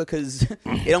thing because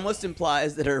it almost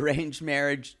implies that an arranged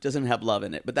marriage doesn't have love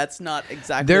in it, but that's not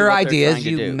exactly their what idea. They're Is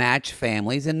trying to you do. match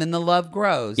families and then the love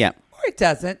grows. Yeah, or it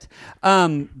doesn't.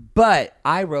 But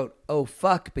I wrote, "Oh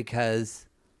fuck," because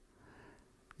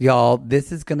y'all,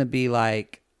 this is going to be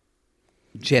like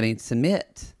Jenny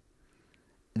Submit.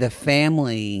 The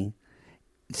family.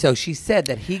 So she said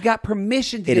that he got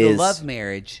permission to get a love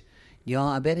marriage. Y'all,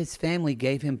 I bet his family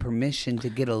gave him permission to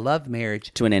get a love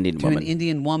marriage to an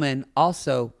Indian woman,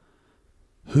 also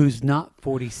who's not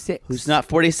 46. Who's not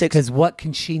 46? Because what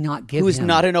can she not give him? Who's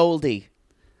not an oldie?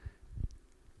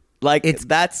 Like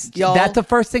that's y'all. That's the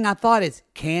first thing I thought is,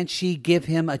 can she give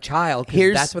him a child?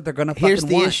 That's what they're going to fucking Here's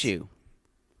the want. issue.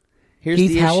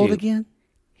 He's how old again?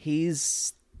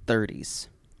 He's 30s.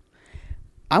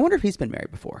 I wonder if he's been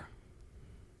married before.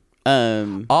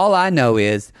 All I know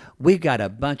is we got a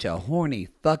bunch of horny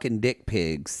fucking dick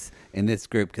pigs in this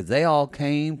group because they all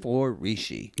came for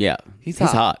Rishi. Yeah, he's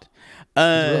hot. He's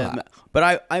hot.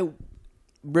 But I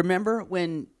remember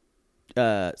when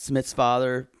Smith's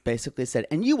father basically said,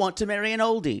 "And you want to marry an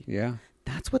oldie?" Yeah.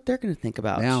 That's what they're going to think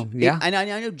about. Now, yeah. And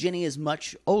I know Jenny is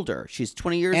much older. She's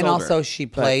 20 years older. And also she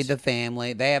played the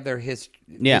family. They have their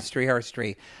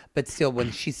history. But still,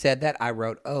 when she said that, I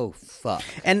wrote, "Oh, fuck."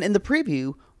 And in the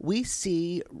preview, we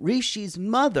see Rishi's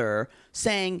mother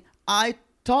saying, "I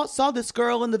saw this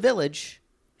girl in the village."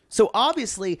 So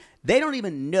obviously, they don't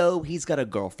even know he's got a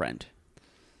girlfriend.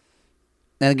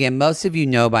 And again, most of you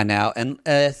know by now.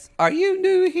 Are you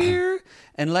new here?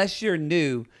 Unless you're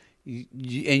new,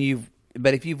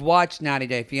 but if you've watched 90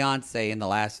 Day Fiancé in the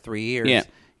last 3 years,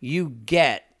 you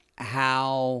get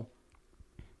how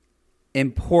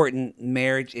important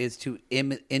marriage is to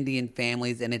Indian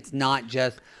families, and it's not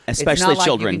just especially it's not like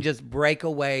children. You can just break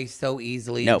away so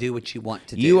easily and do what you want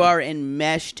to do. You are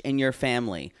enmeshed in your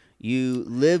family. You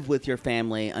live with your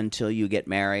family until you get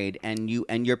married, and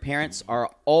your parents are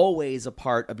always a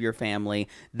part of your family.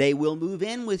 They will move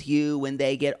in with you when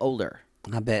they get older.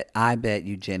 I bet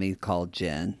you Jenny called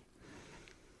Jen.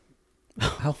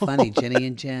 How funny, Jenny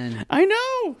and Jen. I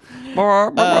know.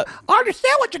 I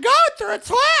understand what you're going through.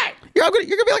 It's hard. You're gonna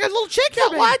be like a little chick.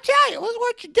 Well, I tell you, this is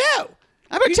what you do.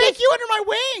 I'm gonna take you under my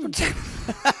wing.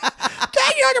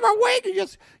 Take you under my wing and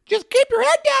just keep your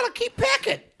head down and keep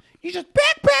pecking. You just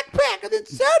peck, and then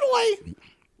suddenly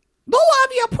they'll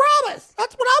love you. I promise.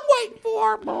 That's what I'm waiting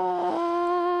for.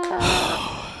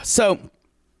 So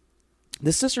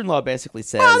the sister-in-law basically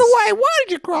says, by the way, why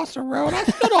did you cross the road? I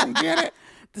still don't get it.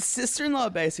 The sister-in-law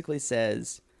basically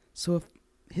says, so if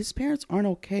his parents aren't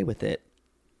okay with it,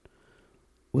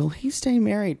 will he stay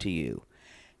married to you?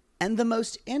 And the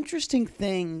most interesting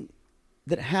thing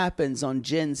that happens on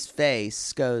Jen's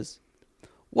face goes,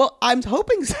 well, I'm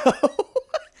hoping so.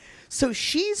 So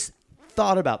she's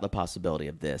thought about the possibility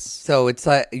of this. So it's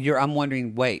like I'm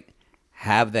wondering, wait,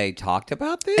 have they talked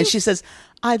about this? And she says,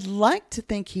 I'd like to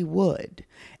think he would.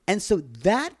 And so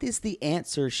that is the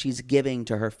answer she's giving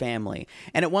to her family.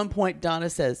 And at one point, Donna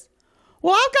says,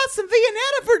 well, I've got some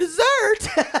Viennetta for dessert.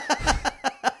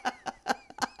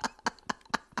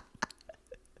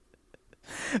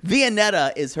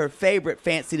 Viennetta is her favorite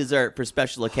fancy dessert for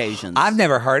special occasions. I've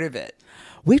never heard of it.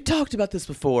 We've talked about this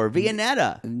before.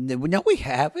 Viennetta. No, we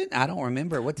haven't. I don't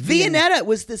remember. What's Viennetta?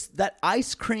 Was that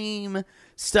ice cream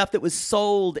stuff that was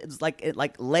sold? It was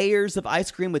like layers of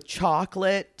ice cream with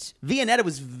chocolate. Viennetta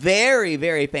was very,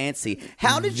 very fancy.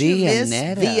 How did you miss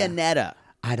Viennetta?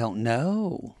 I don't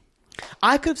know.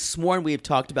 I could have sworn we have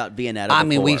talked about Viennetta I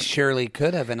mean, we before. surely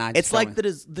could have. And it's like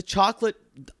the chocolate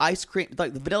ice cream,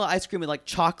 like the vanilla ice cream with like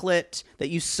chocolate that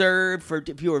you serve for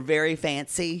if you were very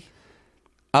fancy.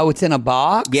 Oh, it's in a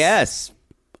box? Yes.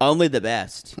 Only the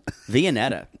best.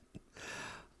 Viennetta.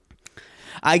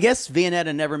 I guess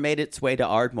Viennetta never made its way to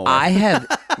Ardmore. I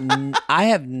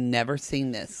have never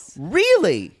seen this.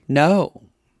 Really? No.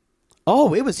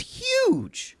 Oh, it was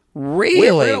huge. Really?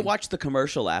 We're going to watch the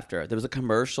commercial after. There was a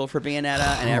commercial for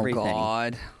Viennetta and everything. Oh,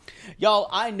 God. Y'all,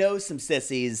 I know some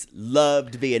sissies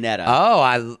loved Viennetta.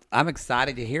 Oh, I'm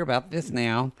excited to hear about this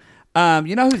now.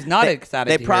 You know who's not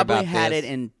excited to hear about this?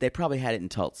 They probably had it in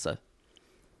Tulsa.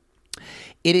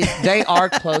 It is. They are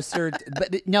closer,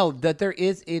 but no. That there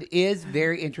is. It is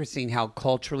very interesting how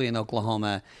culturally in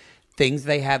Oklahoma, things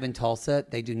they have in Tulsa,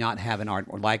 they do not have in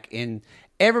Ardmore. Like in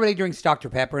everybody drinks Dr.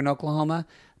 Pepper in Oklahoma,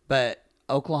 but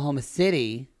Oklahoma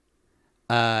City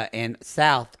and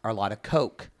South are a lot of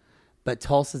Coke. But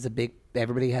Tulsa's a big.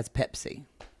 Everybody has Pepsi,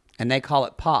 and they call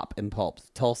it pop in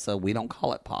Tulsa. We don't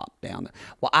call it pop down there.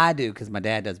 Well, I do because my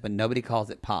dad does, but nobody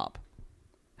calls it pop.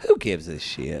 Who gives a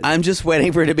shit? I'm just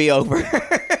waiting for it to be over.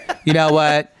 You know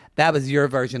what? That was your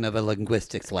version of a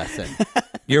linguistics lesson.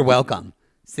 You're welcome.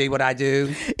 See what I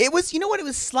do? It was, you know what? It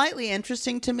was slightly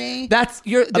interesting to me. They're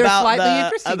slightly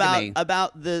interesting to me.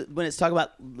 About when it's talking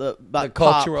about the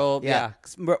cultural,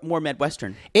 pop, more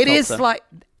Midwestern. It Tulsa. Is like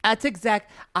that's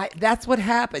exact. That's what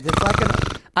happens. It's like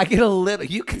I get a little.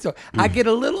 I get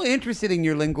a little interested in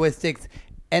your linguistics,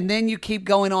 and then you keep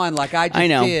going on like I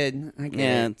just did.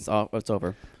 It's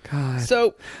over. God.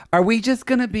 So, are we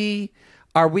gonna be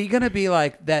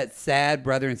like that sad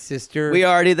brother and sister? We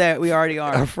already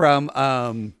are.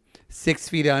 From 6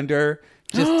 Feet Under,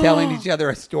 just telling each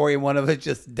other a story, and one of us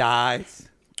just dies.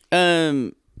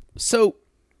 So,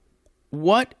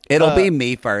 what? It'll be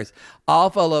me first. I'll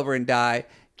fall over and die.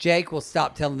 Jake will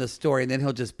stop telling the story, and then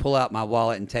he'll just pull out my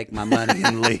wallet and take my money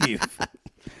and leave.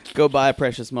 Go buy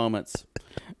precious moments.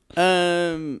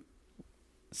 So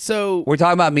we're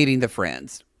talking about meeting the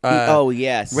friends.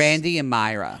 Yes. Randy and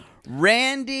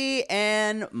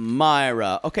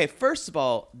Myra. Okay, first of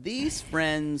all, these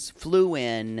friends flew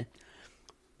in.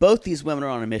 Both these women are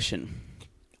on a mission.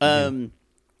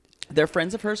 They're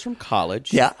friends of hers from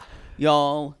college. Yeah.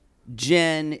 Y'all,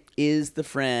 Jen is the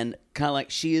friend, kind of like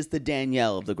she is the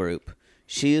Danielle of the group.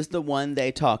 She is the one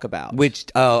they talk about.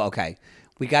 Okay.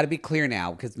 We got to be clear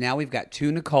now, because now we've got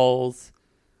two Nicoles.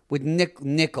 With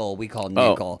Nickel, we call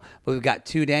Nickel. But we've got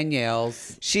two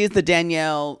Danielles. She is the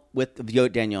Danielle with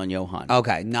Danielle and Johan.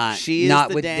 Okay, not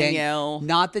the Danielle.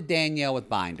 Not the Danielle with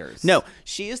binders. No,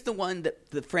 she is the one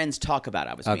that the friends talk about.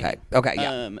 I was okay. Meaning. Okay,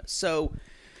 yeah. So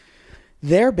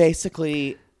they're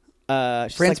basically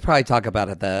friends probably talk about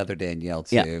it, the other Danielle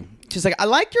too. Yeah. She's like, I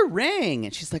like your ring.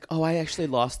 And she's like, oh, I actually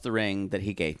lost the ring that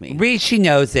he gave me. She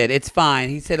knows it. It's fine.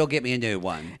 He said he'll get me a new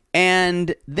one.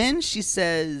 And then she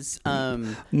says,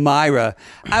 Myra,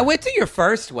 I went to your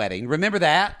first wedding. Remember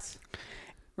that?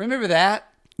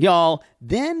 Y'all,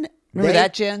 then... Remember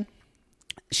that, Jen?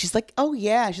 She's like, oh,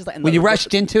 yeah. She's like, when you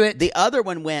rushed into it? The other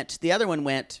one went,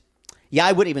 yeah,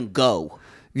 I wouldn't even go.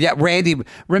 Yeah, Randy,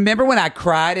 remember when I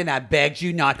cried and I begged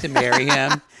you not to marry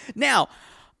him? Now...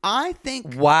 I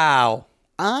think... Wow.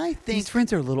 These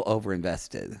friends are a little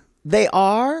overinvested. They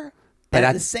are. But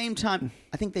at the same time,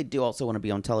 I think they do also want to be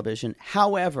on television.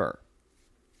 However,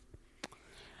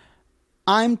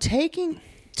 I'm taking...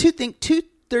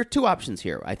 there are two options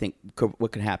here, I think,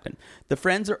 what could happen. The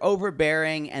friends are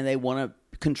overbearing and they want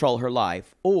to control her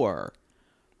life. Or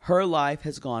her life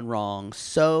has gone wrong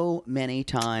so many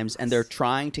times and they're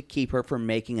trying to keep her from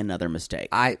making another mistake.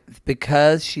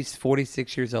 Because she's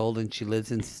 46 years old and she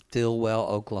lives in Stillwell,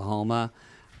 Oklahoma,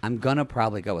 I'm going to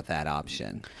probably go with that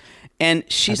option. And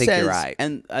she says, you're right.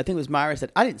 And I think it was Myra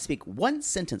said, I didn't speak one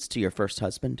sentence to your first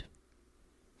husband.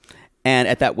 And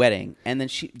at that wedding. And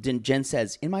then Jen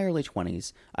says, in my early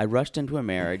 20s, I rushed into a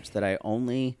marriage where I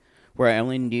only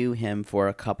knew him for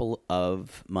a couple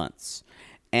of months.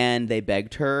 And they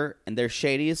begged her, and they're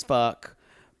shady as fuck.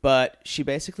 But she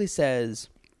basically says,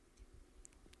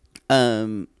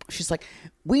 she's like,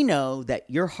 we know that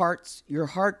your heart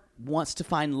wants to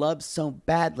find love so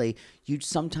badly, you'd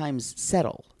sometimes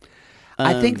settle.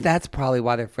 I think that's probably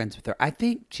why they're friends with her. I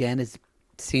think Jen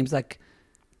seems like,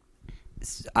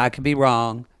 I could be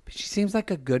wrong, but she seems like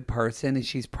a good person, and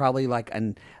she's probably like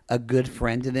a good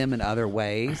friend to them in other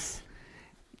ways.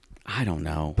 I don't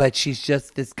know. But she's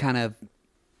just this kind of...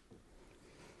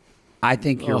 I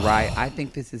think you're right. I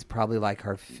think this is probably like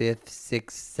her 5th, 6th,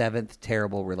 7th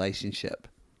terrible relationship.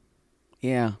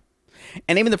 Yeah.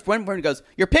 And even the friend goes,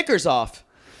 your picker's off.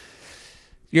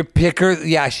 Your picker?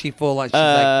 Yeah, she's like,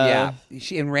 yeah.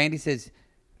 And Randy says,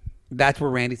 that's where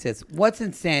Randy says, what's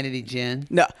insanity, Jen?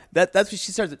 No, that's what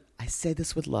she starts with. I say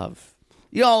this with love.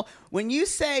 Y'all, when you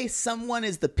say someone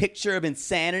is the picture of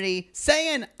insanity,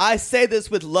 saying I say this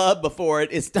with love before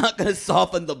it is not going to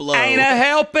soften the blow. Ain't a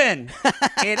helping.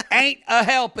 It ain't a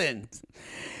helping.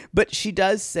 But she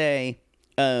does say,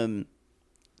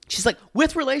 she's like,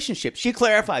 with relationships. She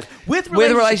clarifies. With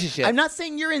relationships. I'm not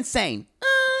saying you're insane.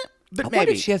 But maybe. I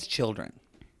wonder if she has children.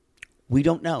 We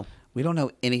don't know. We don't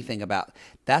know anything about.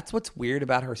 That's what's weird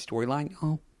about her storyline.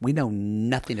 Oh, we know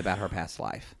nothing about her past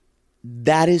life.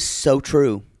 That is so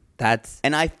true.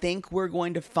 And I think we're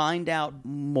going to find out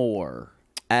more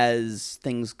as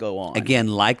things go on. Again,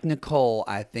 like Nicole,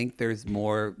 I think there's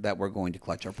more that we're going to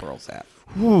clutch our pearls at.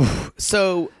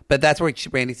 So, But that's where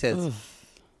Randy says,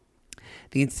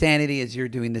 the insanity is you're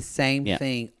doing the same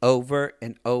thing over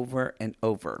and over and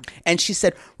over. and she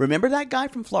said, remember that guy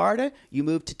from Florida? You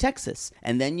moved to Texas.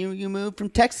 And then you moved from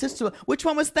Texas to, which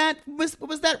one was that? Was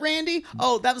that Randy?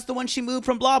 Oh, that was the one she moved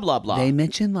from blah, blah, blah. They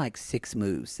mentioned like 6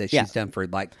 moves that she's done for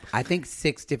like, I think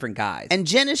 6 different guys. And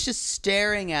Jen is just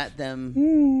staring at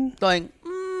them, going,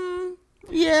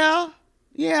 yeah,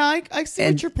 I see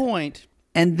what your point.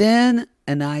 And then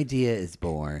an idea is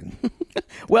born.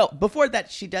 Well, before that,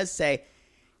 she does say,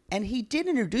 and he did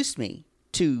introduce me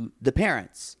to the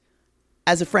parents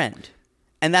as a friend.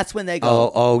 And that's when they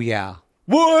go, Oh yeah.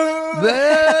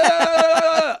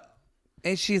 what?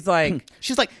 And she's like,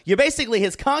 you're basically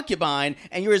his concubine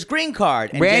and you're his green card.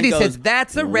 And Randy Jen goes, says,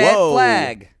 that's a red "Whoa."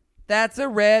 flag. That's a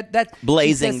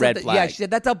Blazing red Yeah, flag. she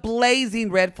said, that's a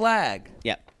blazing red flag.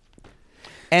 Yeah.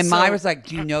 And So- Myra's like,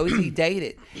 do you know is he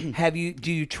dated?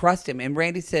 Do you trust him? And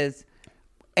Randy says,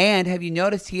 and have you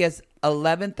noticed he has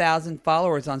 11,000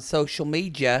 followers on social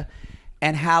media?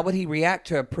 And how would he react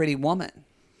to a pretty woman?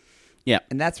 Yeah.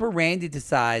 And that's where Randy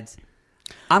decides,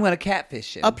 I'm going to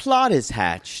catfish him. A plot is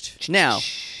hatched. Now,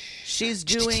 she's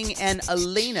doing an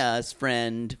Alina's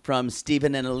friend from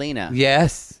Stephen and Alina.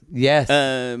 Yes.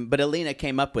 But Alina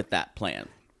came up with that plan.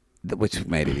 Which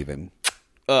made it even.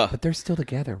 But they're still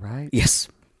together, right? Yes.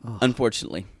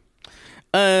 Unfortunately.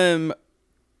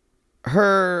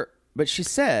 But she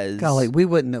says, Golly, we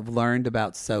wouldn't have learned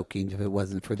about soaking if it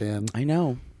wasn't for them. I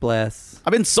know. Bless.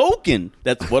 I've been soaking.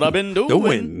 That's what I've been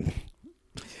doing.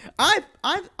 I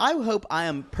hope I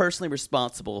am personally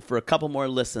responsible for a couple more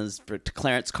listens to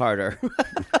Clarence Carter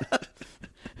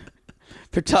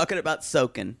for talking about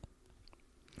soaking.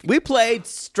 We played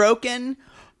stroking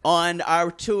on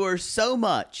our tour so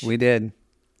much. We did.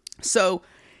 So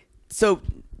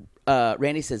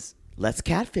Randy says, let's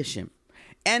catfish him.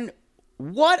 And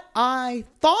what I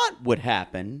thought would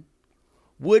happen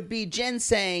would be Jen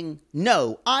saying,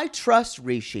 no, I trust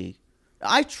Rishi.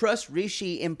 I trust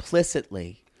Rishi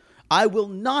implicitly. I will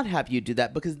not have you do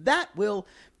that because that will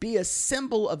be a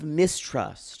symbol of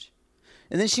mistrust.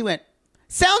 And then she went,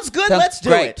 sounds good, let's do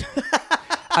great. it.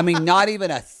 I mean, not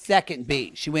even a second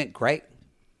beat. She went, great.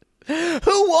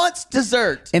 Who wants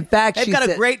dessert? In fact, they've she got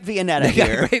said- a great Viennetta They got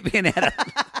here. a great Viennetta.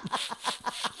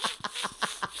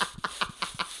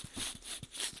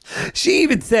 She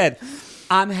even said,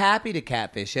 I'm happy to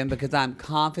catfish him because I'm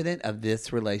confident of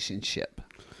this relationship.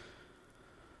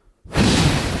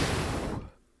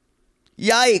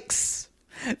 Yikes.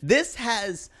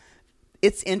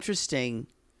 It's interesting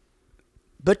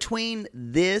between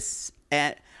this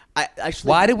and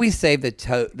Why did we save the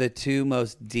 2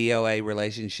 most DOA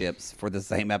relationships for the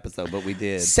same episode? But we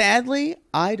did. Sadly,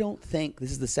 I don't think,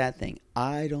 this is the sad thing,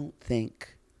 I don't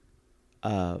think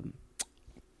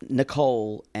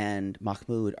Nicole and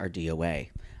Mahmoud are DOA.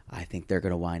 I think they're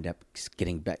going to wind up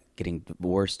getting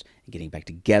divorced and getting back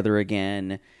together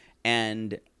again.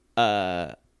 And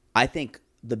I think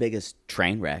the biggest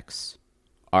train wrecks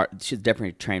she's definitely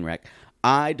a train wreck.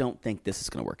 I don't think this is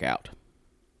going to work out.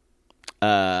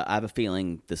 I have a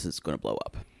feeling this is going to blow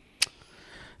up.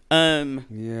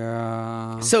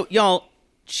 Yeah. So, y'all,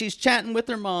 she's chatting with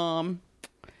her mom,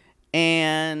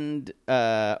 and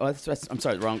I'm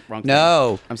sorry, wrong.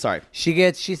 No. thing. I'm sorry.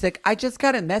 She's like, I just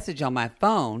got a message on my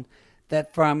phone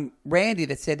that from Randy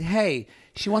that said, hey,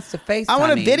 she wants to FaceTime I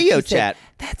want a me. video She said, chat.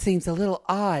 that seems a little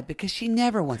odd because she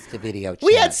never wants to video chat.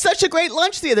 We had such a great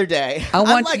lunch the other day.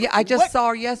 I just saw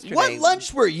her yesterday. What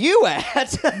lunch were you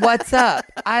at? What's up?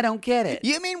 I don't get it.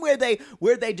 You mean where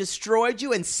they destroyed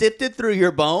you and sifted through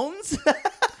your bones?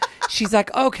 She's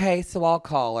like, okay, so I'll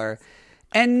call her.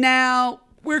 And now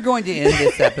we're going to end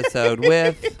this episode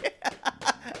with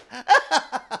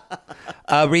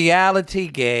a reality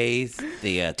gaze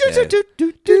theater.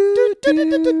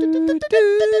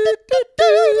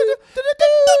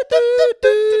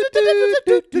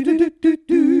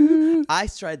 I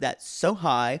started that so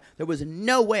high, there was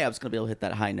no way I was going to be able to hit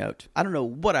that high note. I don't know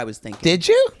what I was thinking. Did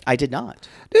you? I did not.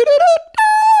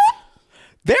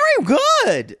 Very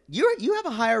good. You have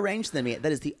a higher range than me.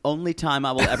 That is the only time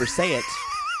I will ever say it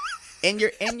in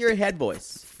your head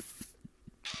voice.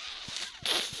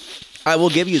 I will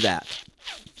give you that.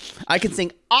 I can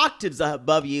sing octaves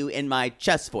above you in my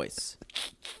chest voice.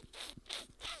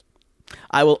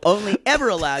 I will only ever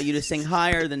allow you to sing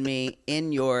higher than me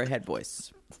in your head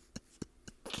voice.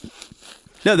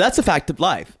 No, that's a fact of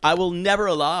life. I will never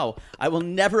allow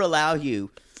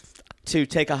you to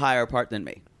take a higher part than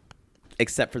me.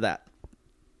 Except for that.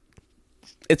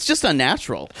 It's just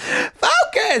unnatural.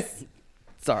 Focus!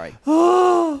 Sorry.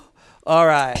 All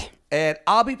right. And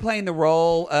I'll be playing the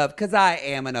role of, because I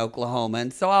am an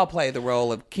Oklahoman, so I'll play the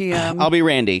role of Kim. I'll be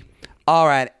Randy. All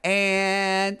right.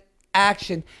 And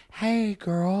action. Hey,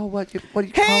 girl. What are you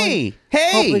calling? Hey.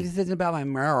 Hopefully this isn't about my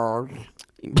marriage.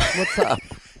 What's up?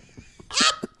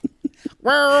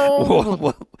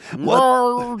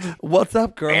 What's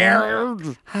up, girl?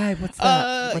 Hi, what's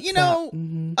up? Did you have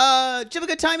a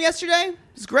good time yesterday? It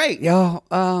was great. Yo,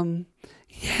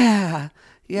 yeah,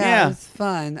 it was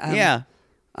fun.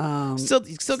 Still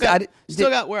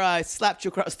got where I slapped you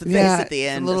across the face at the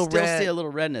end. A little still red. see a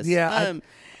little redness. Yeah,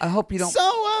 I hope you don't.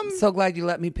 So glad you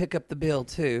let me pick up the bill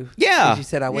too. Yeah, 'Cause you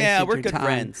said I wasted we're your good time.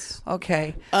 friends.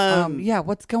 Okay.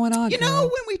 What's going on? You girl? know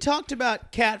when we talked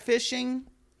about catfishing,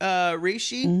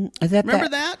 Rishi? Remember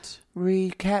that?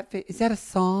 Catfish? Is that a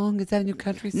song? Is that a new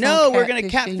country song? No, we're gonna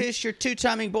Catfishing? catfish your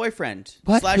two-timing boyfriend /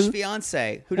 Who?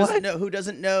 fiance who What?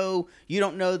 doesn't know you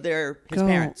don't know his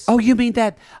parents. Oh, you mean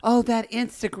that? Oh, that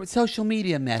Instagram social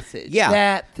media message. Yeah.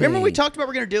 That thing. Remember we talked about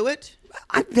we're gonna do it?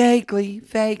 I vaguely.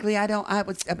 I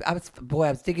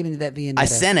was digging into that Viennetta. I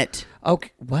sent it.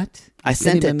 Okay, what? I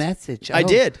Sent sent him it. a message. I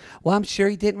did. Well, I'm sure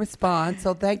he didn't respond.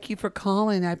 So thank you for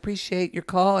calling. I appreciate your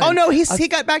calling. Oh no, he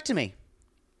got back to me.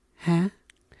 Huh?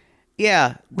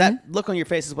 Yeah, that look on your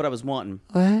face is what I was wanting.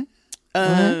 What?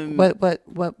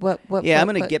 What? Yeah, I'm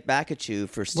gonna get back at you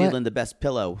for stealing the best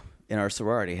pillow in our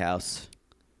sorority house.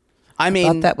 I mean,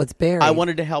 thought that was Barry. I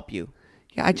wanted to help you.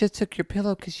 Yeah, I just took your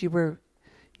pillow because you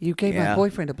gave my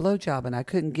boyfriend a blowjob and I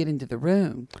couldn't get into the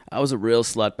room. I was a real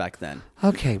slut back then.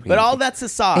 Okay, Randy. But all that's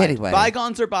aside. Anyway.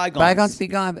 Bygones are bygones. Bygones be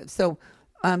gone. So,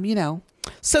 I want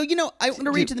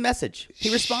to read you the message.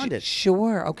 He responded.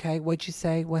 Sure. Okay. What'd you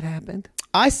say? What happened?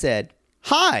 I said,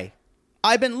 "Hi,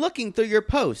 I've been looking through your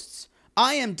posts.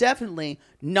 I am definitely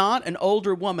not an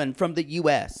older woman from the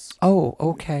U.S. Oh,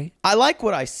 okay. I like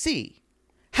what I see.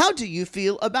 How do you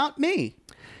feel about me?"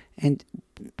 And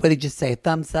what did he just say? A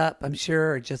thumbs up, I'm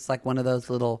sure, or just like one of those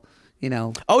little,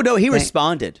 Oh, no, he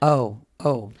responded. Oh.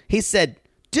 He said,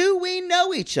 "Do we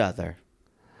know each other?"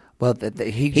 Well,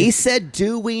 he said,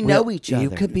 "Do we know each other?" You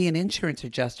could be an insurance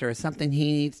adjuster or something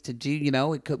he needs to do.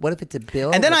 It could. What if it's a bill?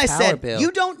 And then I power said, bill?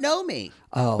 "You don't know me,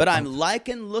 but I'm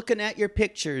liking looking at your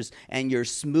pictures and your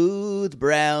smooth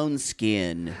brown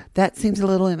skin." That seems a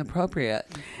little inappropriate.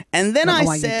 And then I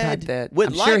why you said, typed that. "Would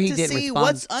I'm like sure he to didn't see respond.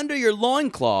 what's under your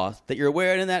loincloth that you're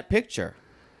wearing in that picture."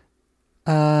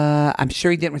 I'm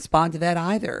sure he didn't respond to that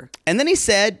either. And then he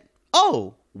said,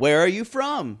 "Oh, where are you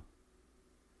from?"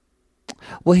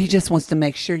 Well, he just wants to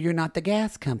make sure you're not the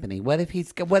gas company. What if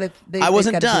I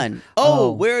wasn't done.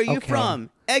 Where are you okay. from?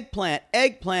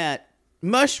 Eggplant,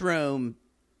 mushroom,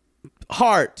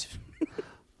 heart.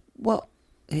 Well,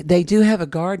 they do have a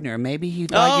gardener. Maybe he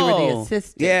thought you were the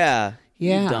assistant. Yeah.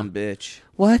 Yeah. You dumb bitch.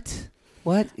 What?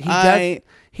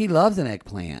 He loves an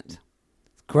eggplant.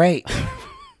 It's great.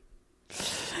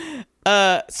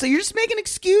 So you're just making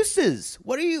excuses.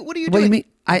 What are you doing? What do you mean?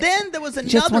 Then there was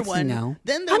just another wants to one. know.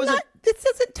 Then there was This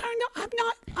doesn't turn out. I'm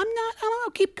not. I don't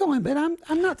know. Keep going, but I'm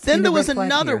not. Then seeing there a was red flag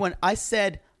another here. one. I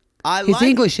said, His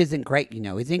English isn't great.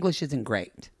 His English isn't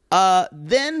great.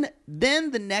 Then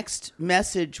the next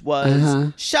message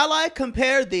was, "Shall I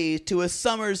compare thee to a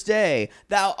summer's day?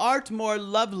 Thou art more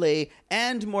lovely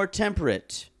and more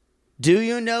temperate. Do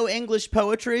you know English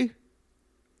poetry?"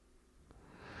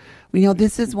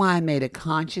 This is why I made a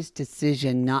conscious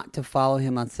decision not to follow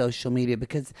him on social media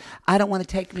because I don't want to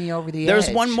take me over the edge. There's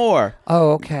one more.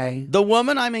 Oh, okay. The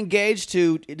woman I'm engaged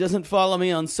to doesn't follow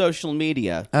me on social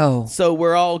media. Oh. So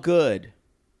we're all good.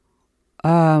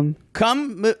 Come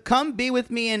be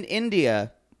with me in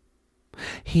India.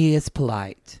 He is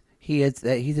polite. He's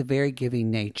a very giving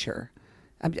nature.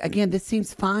 Again, this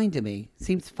seems fine to me.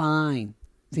 Seems fine.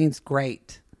 Seems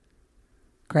great.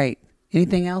 Great.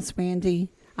 Anything else, Randy?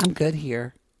 I'm good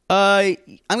here. I'm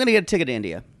going to get a ticket to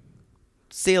India.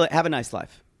 See you later. Have a nice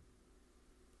life.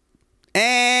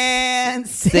 And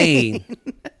scene.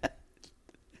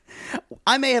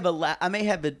 I may have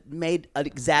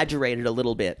exaggerated a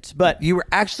little bit, but You were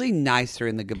actually nicer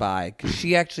in the goodbye because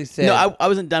she actually said... no, I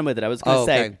wasn't done with it. I was going to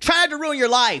say, okay. tried to ruin your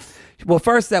life. Well,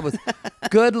 first that was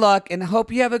good luck and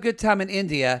hope you have a good time in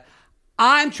India.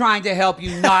 I'm trying to help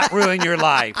you not ruin your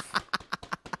life.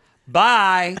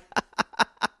 Bye.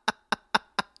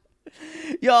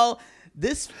 Y'all,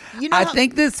 I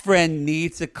think this friend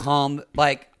needs to calm.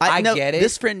 I get it.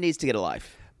 This friend needs to get a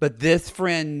life. But this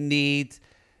friend needs,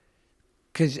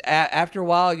 because after a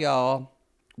while, y'all,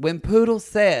 when Poodle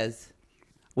says,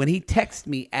 when he texts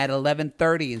me at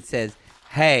 11:30 and says,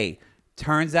 "Hey,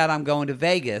 turns out I'm going to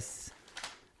Vegas.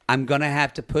 I'm going to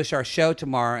have to push our show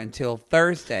tomorrow until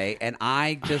Thursday." And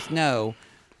I just know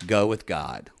go with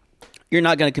God. You're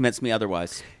not going to convince me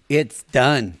otherwise. It's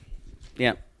done.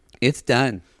 Yeah. It's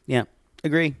done. Yeah.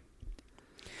 Agree.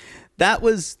 That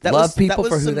was people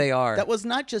for who they are. That was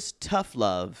not just tough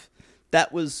love.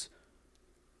 That was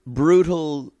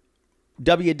brutal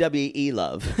WWE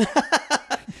love.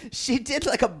 She did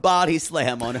like a body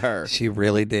slam on her. She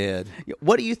really did.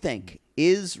 What do you think?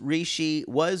 Was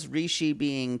Rishi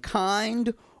being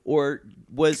kind, or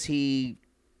was he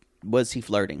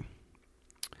flirting?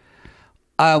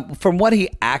 From what he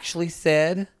actually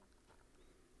said,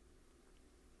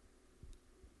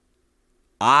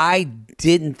 I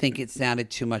didn't think it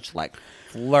sounded too much like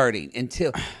flirting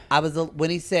until when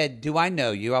he said, "Do I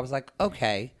know you?" I was like,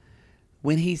 okay.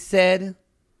 When he said,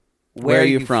 "Where are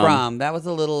you from?" That was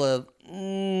a little of,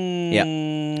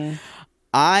 Yeah.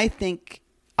 I think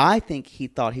he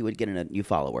thought he would get a new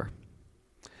follower.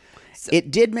 It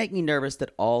did make me nervous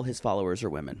that all his followers are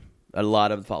women. A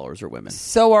lot of the followers are women.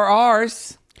 So are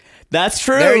ours. That's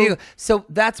true. There you go. So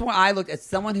that's when I look at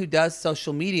someone who does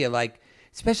social media, like,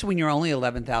 especially when you're only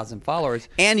 11,000 followers.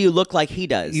 And you look like he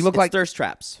does. You look like thirst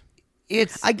traps.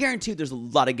 I guarantee there's a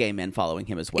lot of gay men following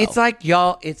him as well. It's like,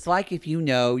 y'all, it's like if you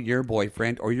know your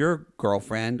boyfriend or your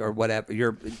girlfriend or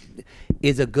whatever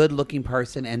is a good-looking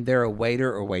person and they're a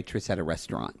waiter or waitress at a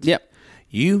restaurant. Yep.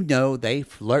 You know they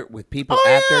flirt with people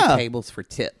at their tables for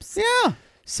tips. Yeah.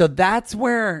 So that's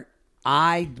where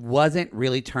I wasn't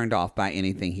really turned off by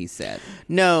anything he said.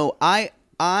 No, I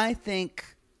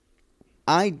think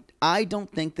I don't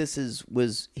think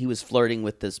he was flirting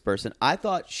with this person. I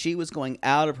thought she was going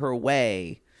out of her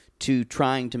way to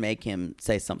trying to make him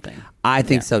say something. I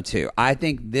think so too. I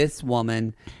think this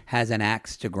woman has an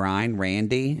axe to grind,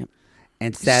 Randy.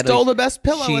 And sadly, stole the best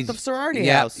pillow at the sorority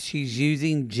house. She's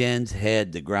using Jen's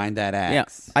head to grind that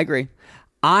axe. Yeah, I agree.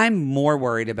 I'm more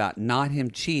worried about not him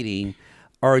cheating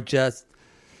or just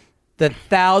the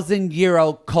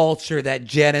 1,000-year-old culture that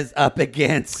Jen is up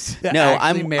against. No,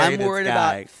 I'm worried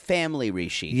about family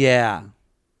Rishi. Yeah.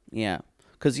 Yeah.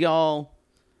 Because y'all,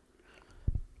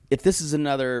 if this is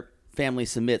another family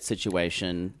submit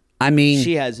situation, I mean,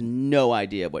 she has no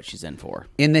idea what she's in for.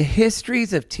 In the history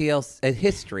of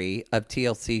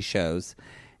TLC shows,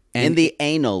 and in the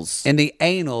annals,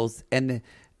 and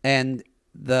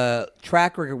the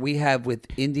track record we have with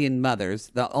Indian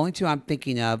mothers, the only two I'm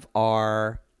thinking of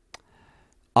are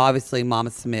obviously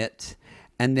Mama Smith,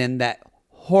 and then that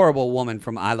horrible woman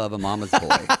from I Love a Mama's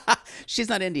Boy. She's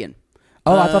not Indian.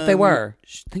 Oh, I thought they were. I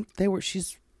think they were.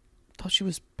 Thought she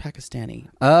was Pakistani.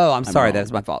 Oh, I'm sorry.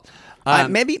 That's my fault.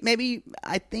 Maybe.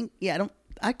 I think. Yeah.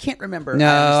 I can't remember. No,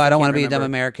 I don't want to be a dumb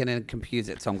American and confuse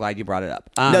it. So I'm glad you brought it up.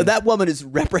 No, that woman is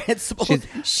reprehensible.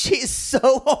 She's so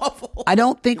awful. I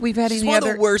don't think we've had She's any one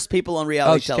other of the worst people on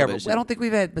reality television. Terrible. I don't think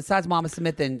we've had, besides Mama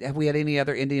Smith, and have we had any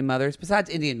other Indian mothers besides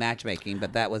Indian matchmaking?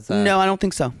 But that was no, I don't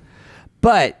think so.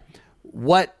 But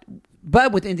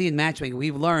with Indian matchmaking,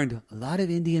 we've learned a lot of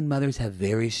Indian mothers have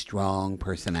very strong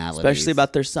personalities. Especially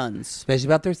about their sons.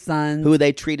 Who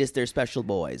they treat as their special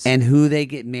boys. And who they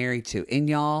get married to. And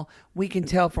y'all, we can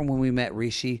tell from when we met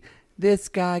Rishi, this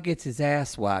guy gets his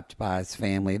ass wiped by his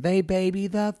family. They baby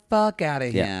the fuck out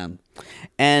of him.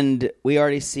 And we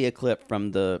already see a clip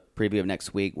from the preview of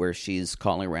next week where she's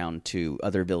calling around to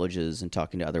other villages and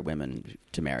talking to other women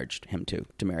to marry him to.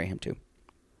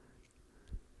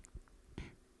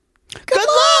 Good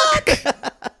luck!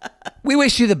 We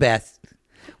wish you the best.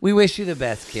 We wish you the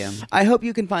best, Kim. I hope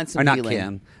you can find some healing. Or not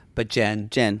Kim, but Jen.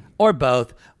 Jen. Or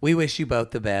both. We wish you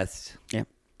both the best. Yeah.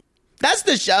 That's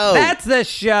the show.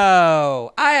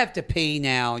 I have to pee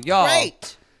now. Y'all.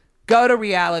 Great. Go to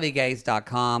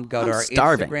realitygaze.com. Go to our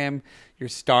starving. Instagram. You're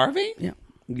starving? Yeah.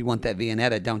 You want that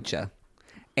Viennetta, don't you?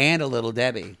 And a Little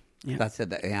Debbie. Yeah. I said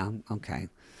that. Yeah. Okay.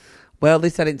 Well, at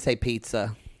least I didn't say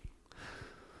pizza.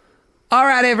 All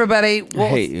right, everybody. I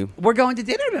hate you. We're going to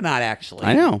dinner tonight, actually.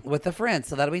 I know. With a friend,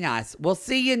 so that'll be nice. We'll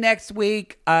see you next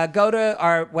week. Go to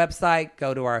our website.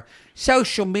 Go to our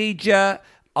social media.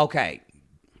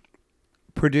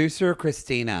 Producer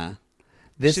Christina.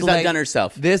 She's not done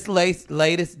herself. This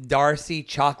latest Darcy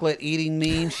chocolate eating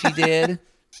meme she did.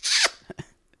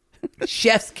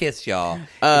 Chef's kiss, y'all.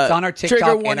 It's on our TikTok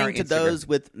trigger and warning our to Instagram. those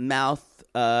with mouth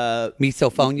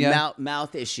misophonia,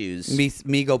 mouth issues,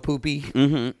 migo poopy,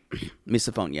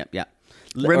 misophonia, yeah,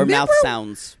 or Remember- mouth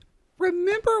sounds.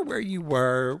 Remember where you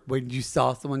were when you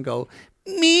saw someone go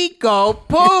migo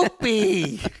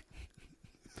poopy?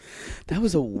 That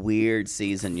was a weird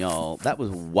season, y'all. That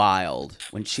was wild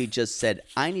when she just said,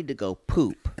 "I need to go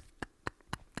poop,"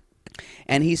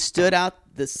 and he stood out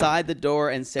the side the door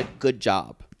and said, "Good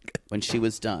job," when she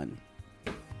was done.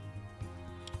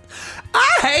 I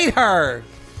hate her.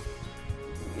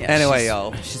 Anyway,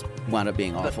 y'all. She's wound up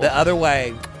being awful. The other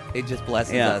way, it just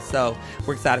blesses Yeah. us. So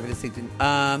we're excited for this season.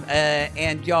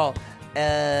 And y'all, go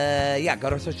to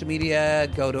our social media.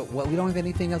 We don't have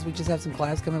anything else. We just have some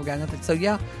class coming. We got nothing. So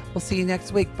yeah, we'll see you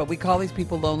next week. But we call these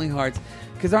people lonely hearts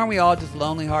because aren't we all just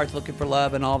lonely hearts looking for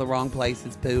love in all the wrong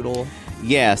places, Poodle?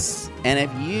 Yes. And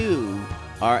if you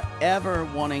are ever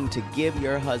wanting to give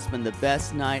your husband the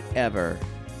best night ever,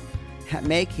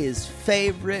 make his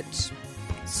favorite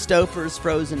Stouffer's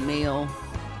frozen meal,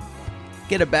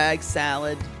 get a bag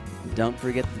salad, and don't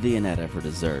forget the Viennetta for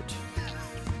dessert.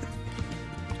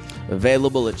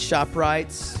 Available at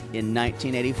ShopRite's in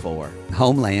 1984.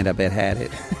 Homeland, I bet, had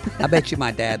it. I bet you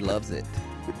my dad loves it.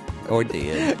 Or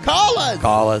did. Call us!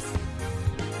 Call us.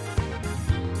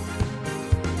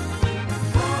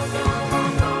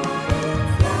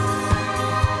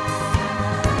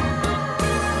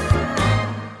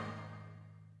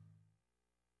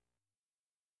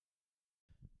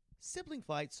 Sibling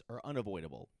fights are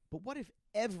unavoidable, but what if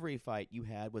every fight you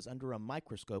had was under a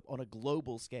microscope on a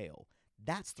global scale?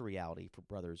 That's the reality for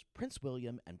brothers Prince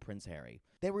William and Prince Harry.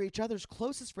 They were each other's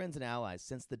closest friends and allies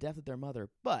since the death of their mother,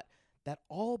 but that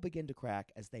all began to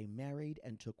crack as they married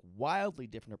and took wildly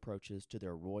different approaches to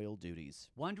their royal duties.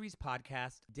 Wondery's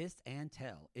podcast, Dis and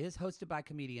Tell, is hosted by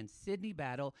comedians Sydney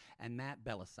Battle and Matt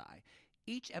Belisai.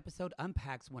 Each episode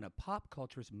unpacks one of pop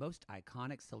culture's most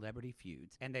iconic celebrity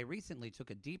feuds, and they recently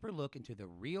took a deeper look into the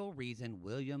real reason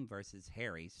William versus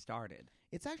Harry started.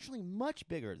 It's actually much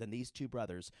bigger than these two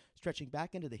brothers, stretching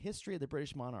back into the history of the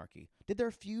British monarchy. Did their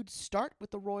feud start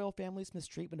with the royal family's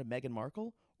mistreatment of Meghan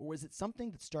Markle, or was it something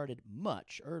that started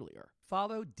much earlier?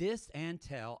 Follow Dis and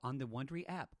Tell on the Wondery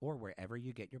app or wherever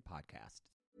you get your podcasts.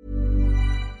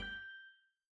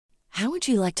 How would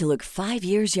you like to look 5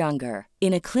 years younger?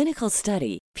 In a clinical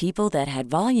study, people that had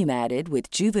volume added with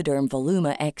Juvederm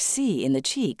Voluma XC in the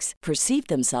cheeks perceived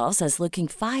themselves as looking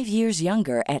 5 years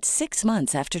younger at 6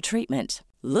 months after treatment.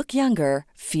 Look younger,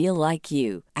 feel like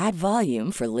you. Add volume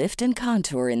for lift and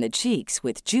contour in the cheeks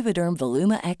with Juvederm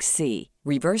Voluma XC.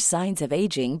 Reverse signs of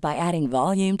aging by adding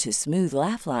volume to smooth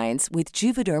laugh lines with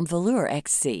Juvederm Volure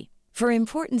XC. For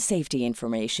important safety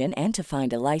information and to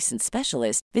find a licensed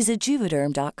specialist, visit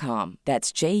Juvederm.com.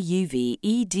 That's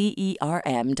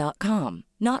JUVEDERM.com.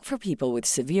 Not for people with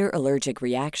severe allergic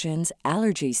reactions,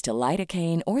 allergies to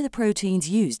lidocaine, or the proteins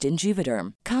used in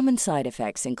Juvederm. Common side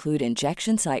effects include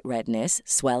injection site redness,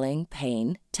 swelling,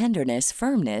 pain, tenderness,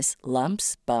 firmness,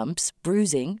 lumps, bumps,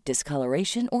 bruising,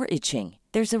 discoloration, or itching.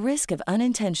 There's a risk of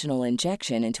unintentional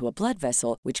injection into a blood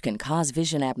vessel, which can cause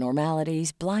vision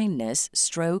abnormalities, blindness,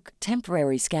 stroke,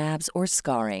 temporary scabs, or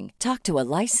scarring. Talk to a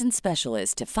licensed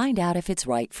specialist to find out if it's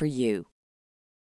right for you.